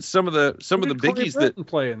 it's some of the biggies Corey Burton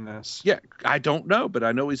play in this. Yeah, I don't know, but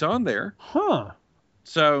I know he's on there. Huh.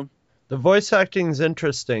 So the voice acting is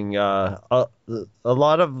interesting. A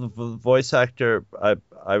lot of the voice actor,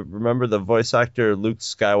 I remember the voice actor Luke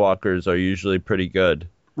Skywalkers are usually pretty good.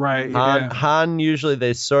 Right. Han usually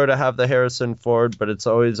they sort of have the Harrison Ford, but it's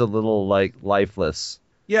always a little like lifeless.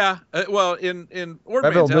 Yeah, well, in Ord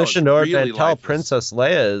Rebel Mantell, Mission to Ord really Mantell, lifeless. Princess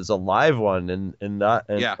Leia is a live one in that.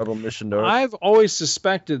 Yeah. Rebel Mission to Ord. I've always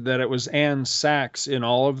suspected that it was Anne Sachs in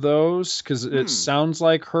all of those because it sounds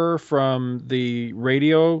like her from the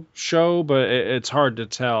radio show, but it's hard to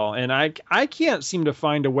tell. And I can't seem to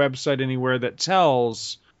find a website anywhere that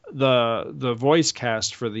tells the voice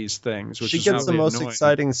cast for these things. Which She is gets the really most annoying.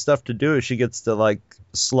 exciting stuff to do. She gets to like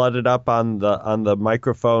slut it up on the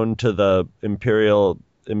microphone to the Imperial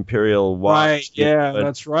watch. Right, yeah,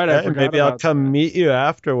 that's right. I Hey, forgot maybe I'll about come meet you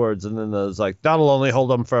afterwards. And then there's like, that'll only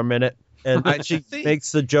hold them for a minute. And she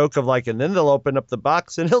makes the joke of like, and then they'll open up the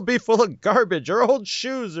box and it'll be full of garbage or old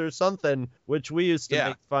shoes or something, which we used to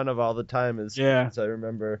make fun of all the time as kids, I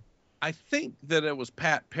remember. I think that it was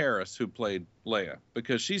Pat Paris who played Leia,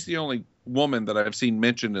 because she's the only woman that I've seen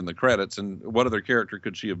mentioned in the credits, and what other character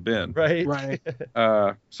could she have been? Right.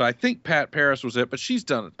 So I think Pat Paris was it, but she's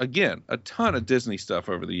done, again, a ton of Disney stuff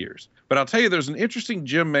over the years. But I'll tell you, there's an interesting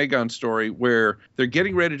Jim Magon story where they're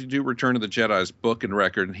getting ready to do Return of the Jedi's book and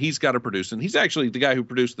record, and he's got to produce, and he's actually the guy who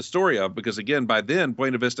produced the story of, because again, by then,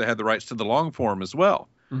 Buena Vista had the rights to the long form as well.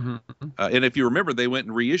 Mm-hmm. And if you remember, they went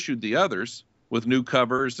and reissued the others with new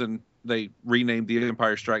covers, and they renamed The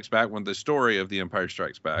Empire Strikes Back when the story of The Empire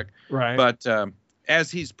Strikes Back. Right. But as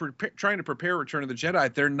he's trying to prepare Return of the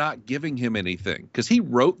Jedi, they're not giving him anything, because he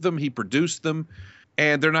wrote them, he produced them,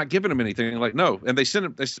 and they're not giving him anything. Like, no. And they sent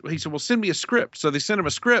him, he said, well, send me a script. So they sent him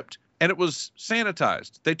a script, and it was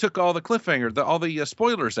sanitized. They took all the cliffhanger, all the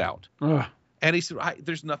spoilers out. Ugh. And he said,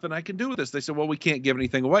 there's nothing I can do with this. They said, well, we can't give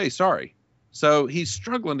anything away. Sorry. So he's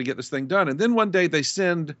struggling to get this thing done. And then one day they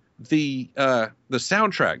send the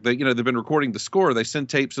soundtrack. They've been recording the score. They send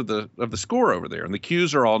tapes of the score over there, and the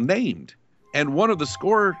cues are all named. And one of the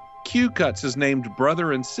score cue cuts is named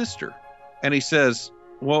Brother and Sister. And he says,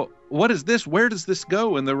 well, what is this? Where does this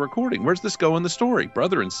go in the recording? Where's this go in the story?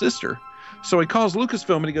 Brother and Sister. So he calls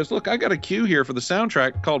Lucasfilm and he goes, look, I got a cue here for the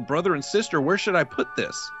soundtrack called Brother and Sister. Where should I put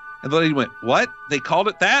this? And the lady went, what? They called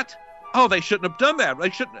it that? Oh, they shouldn't have done that. They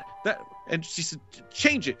shouldn't. And she said,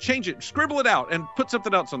 change it, scribble it out, and put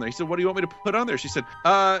something else on there. He said, what do you want me to put on there? She said,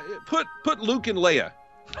 put Luke and Leia.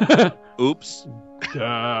 Oops.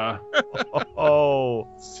 Oh.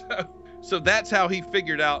 So that's how he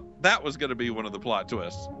figured out that was going to be one of the plot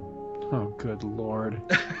twists. Oh, good Lord.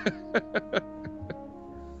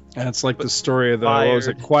 And it's like the story of what was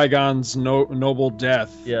it, Qui-Gon's noble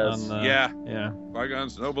death. Yes. Yeah.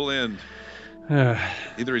 Qui-Gon's noble end.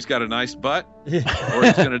 Either he's got a nice butt or he's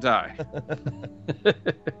going to die.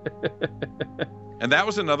 And that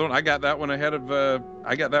was another one. I got that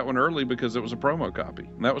one early because it was a promo copy,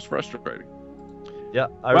 and that was frustrating. Yeah.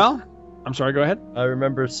 I'm sorry, go ahead. I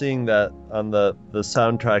remember seeing that on the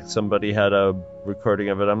soundtrack. Somebody had a recording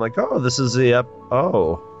of it. I'm like, oh, this is the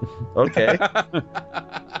oh, okay.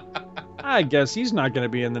 I guess he's not going to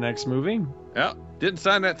be in the next movie. Yeah, didn't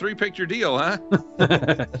sign that 3-picture deal, huh?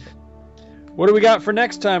 What do we got for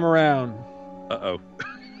next time around?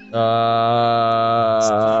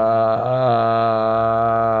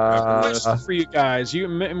 Question for you guys.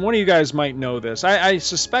 One of you guys might know this. I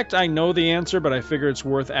suspect I know the answer, but I figure it's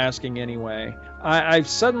worth asking anyway. I've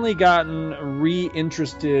suddenly gotten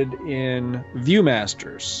re-interested in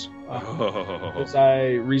Viewmasters. Because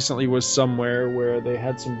I recently was somewhere where they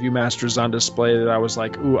had some Viewmasters on display that I was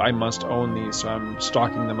like, ooh, I must own these, so I'm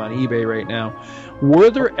stalking them on eBay right now. Were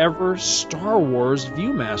there ever Star Wars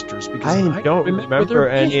Viewmasters? Because I don't remember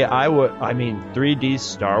any. 3D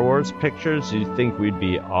Star Wars pictures, you'd think we'd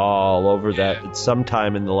be all over that at some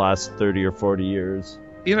time in the last 30 or 40 years.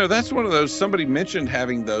 That's one of those, somebody mentioned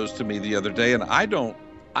having those to me the other day, and I don't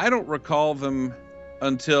recall them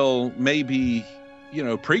until maybe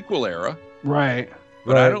prequel era, right?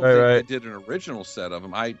 But I don't think they did an original set of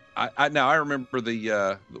them. I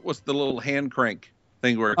remember what's the little hand crank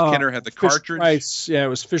thing where Kenner had the cartridge. Price. Yeah, it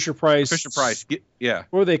was Fisher Price. Fisher Price. Yeah.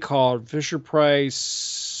 What were they called? Fisher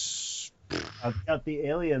Price. I've got the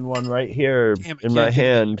Alien one right here in my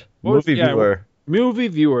hand. Movie Viewer. Movie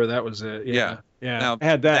Viewer. That was it. Yeah. Now, I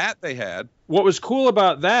had that they had. What was cool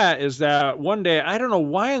about that is that one day, I don't know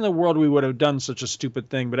why in the world we would have done such a stupid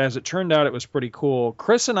thing, but as it turned out, it was pretty cool.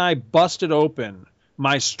 Chris and I busted open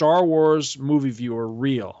my Star Wars Movie Viewer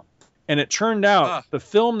reel. And it turned out the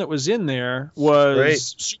film that was in there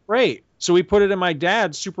was Super 8. So we put it in my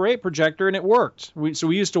dad's Super 8 projector, and it worked. So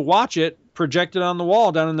we used to watch it projected on the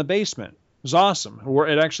wall down in the basement. It was awesome.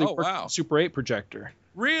 It actually worked on the Super 8 projector.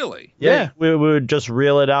 Really? Yeah. We would just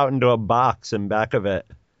reel it out into a box in back of it.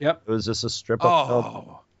 Yep. It was just a strip of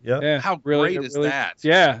film. Yep. Yeah. How great is that?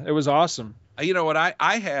 Yeah, it was awesome. You know what I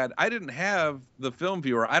didn't have the film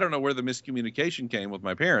viewer. I don't know where the miscommunication came with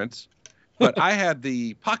my parents, but I had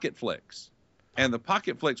the Pocket Flicks. And the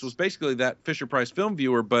Pocket Flicks was basically that Fisher-Price film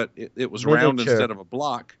viewer, but it was round instead of a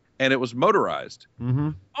block, and it was motorized. Mm-hmm.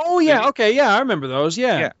 Oh, yeah. Okay, yeah, I remember those,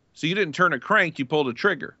 yeah. So you didn't turn a crank, you pulled a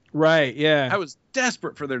trigger. Right, yeah. I was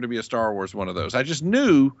desperate for there to be a Star Wars one of those. I just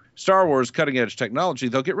knew Star Wars cutting-edge technology.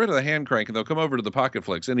 They'll get rid of the hand crank, and they'll come over to the Pocket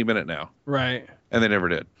Flicks any minute now. Right. And they never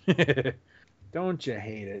did. Don't you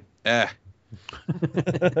hate it?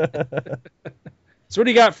 So what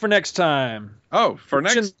do you got for next time? Oh, for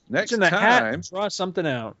next time, hat, draw something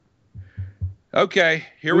out. Okay,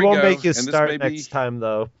 here we go. We won't make you start next time,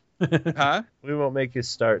 though. Huh? We won't make you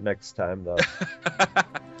start next time, though.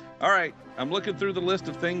 All right. I'm looking through the list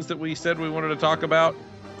of things that we said we wanted to talk about.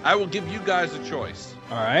 I will give you guys a choice.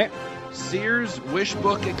 All right. Sears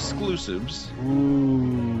Wishbook exclusives.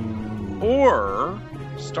 Ooh. Or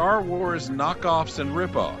Star Wars knockoffs and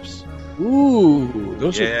ripoffs. Ooh.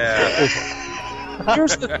 Those are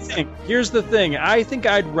Here's the thing. I think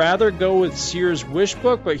I'd rather go with Sears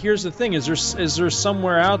Wishbook, but here's the thing: is there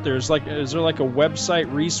somewhere out there? Is there like a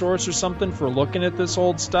website resource or something for looking at this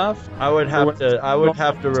old stuff? I would have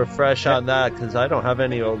to refresh on that because I don't have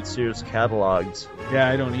any old Sears catalogs. Yeah,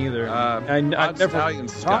 I don't either. Plaid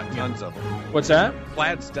Stallions got tons of them. What's that?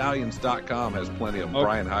 PlaidStallions.com has plenty of them. Okay.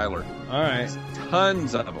 Brian Heiler. All right.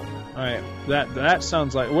 Tons of them. All right. That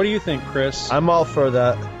sounds like. What do you think, Chris? I'm all for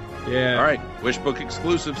that. Yeah. All right. Wishbook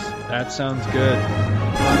exclusives. That sounds good.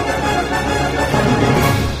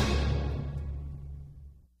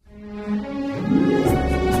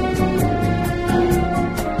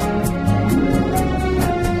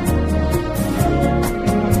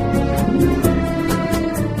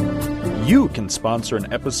 You can sponsor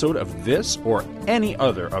an episode of this or any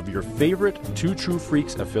other of your favorite Two True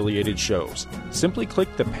Freaks affiliated shows. Simply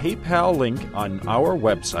click the PayPal link on our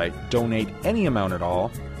website, donate any amount at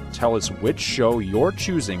all, tell us which show you're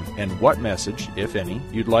choosing and what message, if any,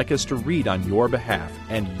 you'd like us to read on your behalf,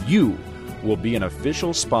 and you will be an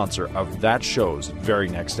official sponsor of that show's very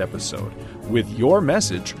next episode, with your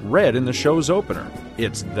message read in the show's opener.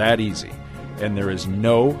 It's that easy, and there is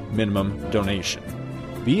no minimum donation.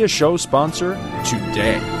 Be a show sponsor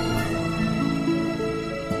today.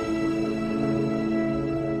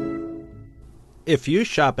 If you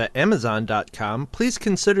shop at Amazon.com, please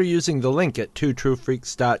consider using the link at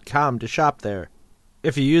twotruefreaks.com to shop there.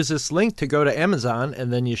 If you use this link to go to Amazon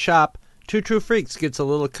and then you shop, Two True Freaks gets a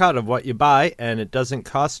little cut of what you buy and it doesn't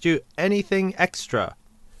cost you anything extra.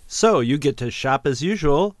 So you get to shop as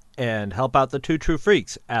usual and help out the Two True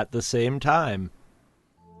Freaks at the same time.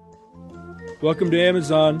 Welcome to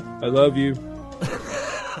Amazon. I love you.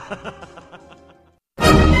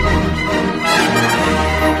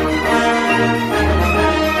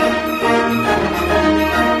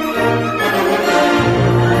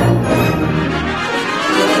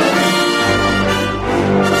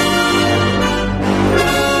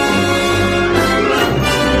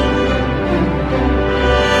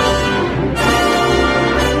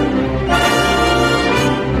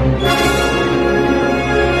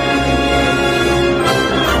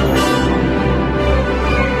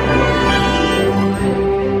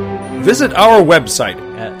 Visit our website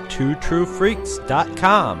at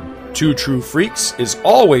twotruefreaks.com. Two True Freaks is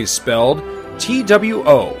always spelled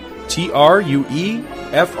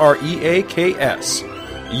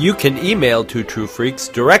TWOTRUEFREAKS. You can email Two True Freaks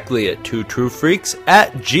directly at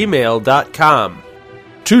twotruefreaks@gmail.com.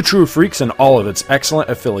 Two True Freaks and all of its excellent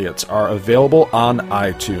affiliates are available on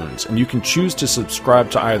iTunes, and you can choose to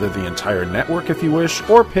subscribe to either the entire network if you wish,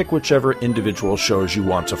 or pick whichever individual shows you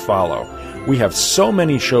want to follow. We have so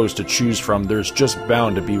many shows to choose from, there's just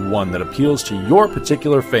bound to be one that appeals to your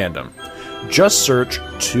particular fandom. Just search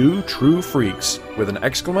Two True Freaks with an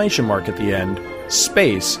exclamation mark at the end,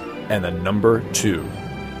 space, and the number 2.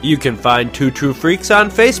 You can find Two True Freaks on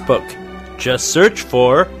Facebook. Just search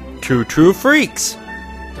for Two True Freaks.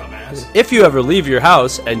 If you ever leave your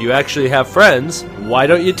house and you actually have friends, why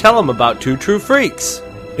don't you tell them about Two True Freaks?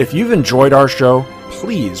 If you've enjoyed our show,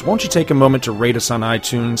 please won't you take a moment to rate us on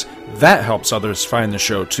iTunes? That helps others find the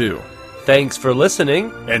show too. Thanks for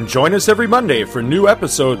listening, and join us every Monday for new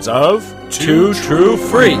episodes of Two True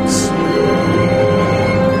Freaks.